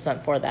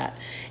 100% for that.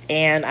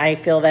 And I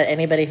feel that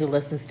anybody who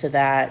listens to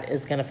that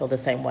is going to feel the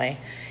same way.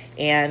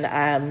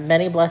 And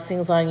many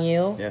blessings on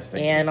you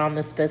and on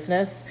this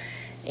business.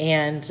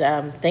 And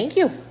thank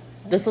you.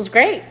 This was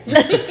great.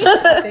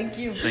 Thank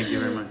you. Thank you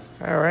very much.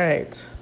 All right.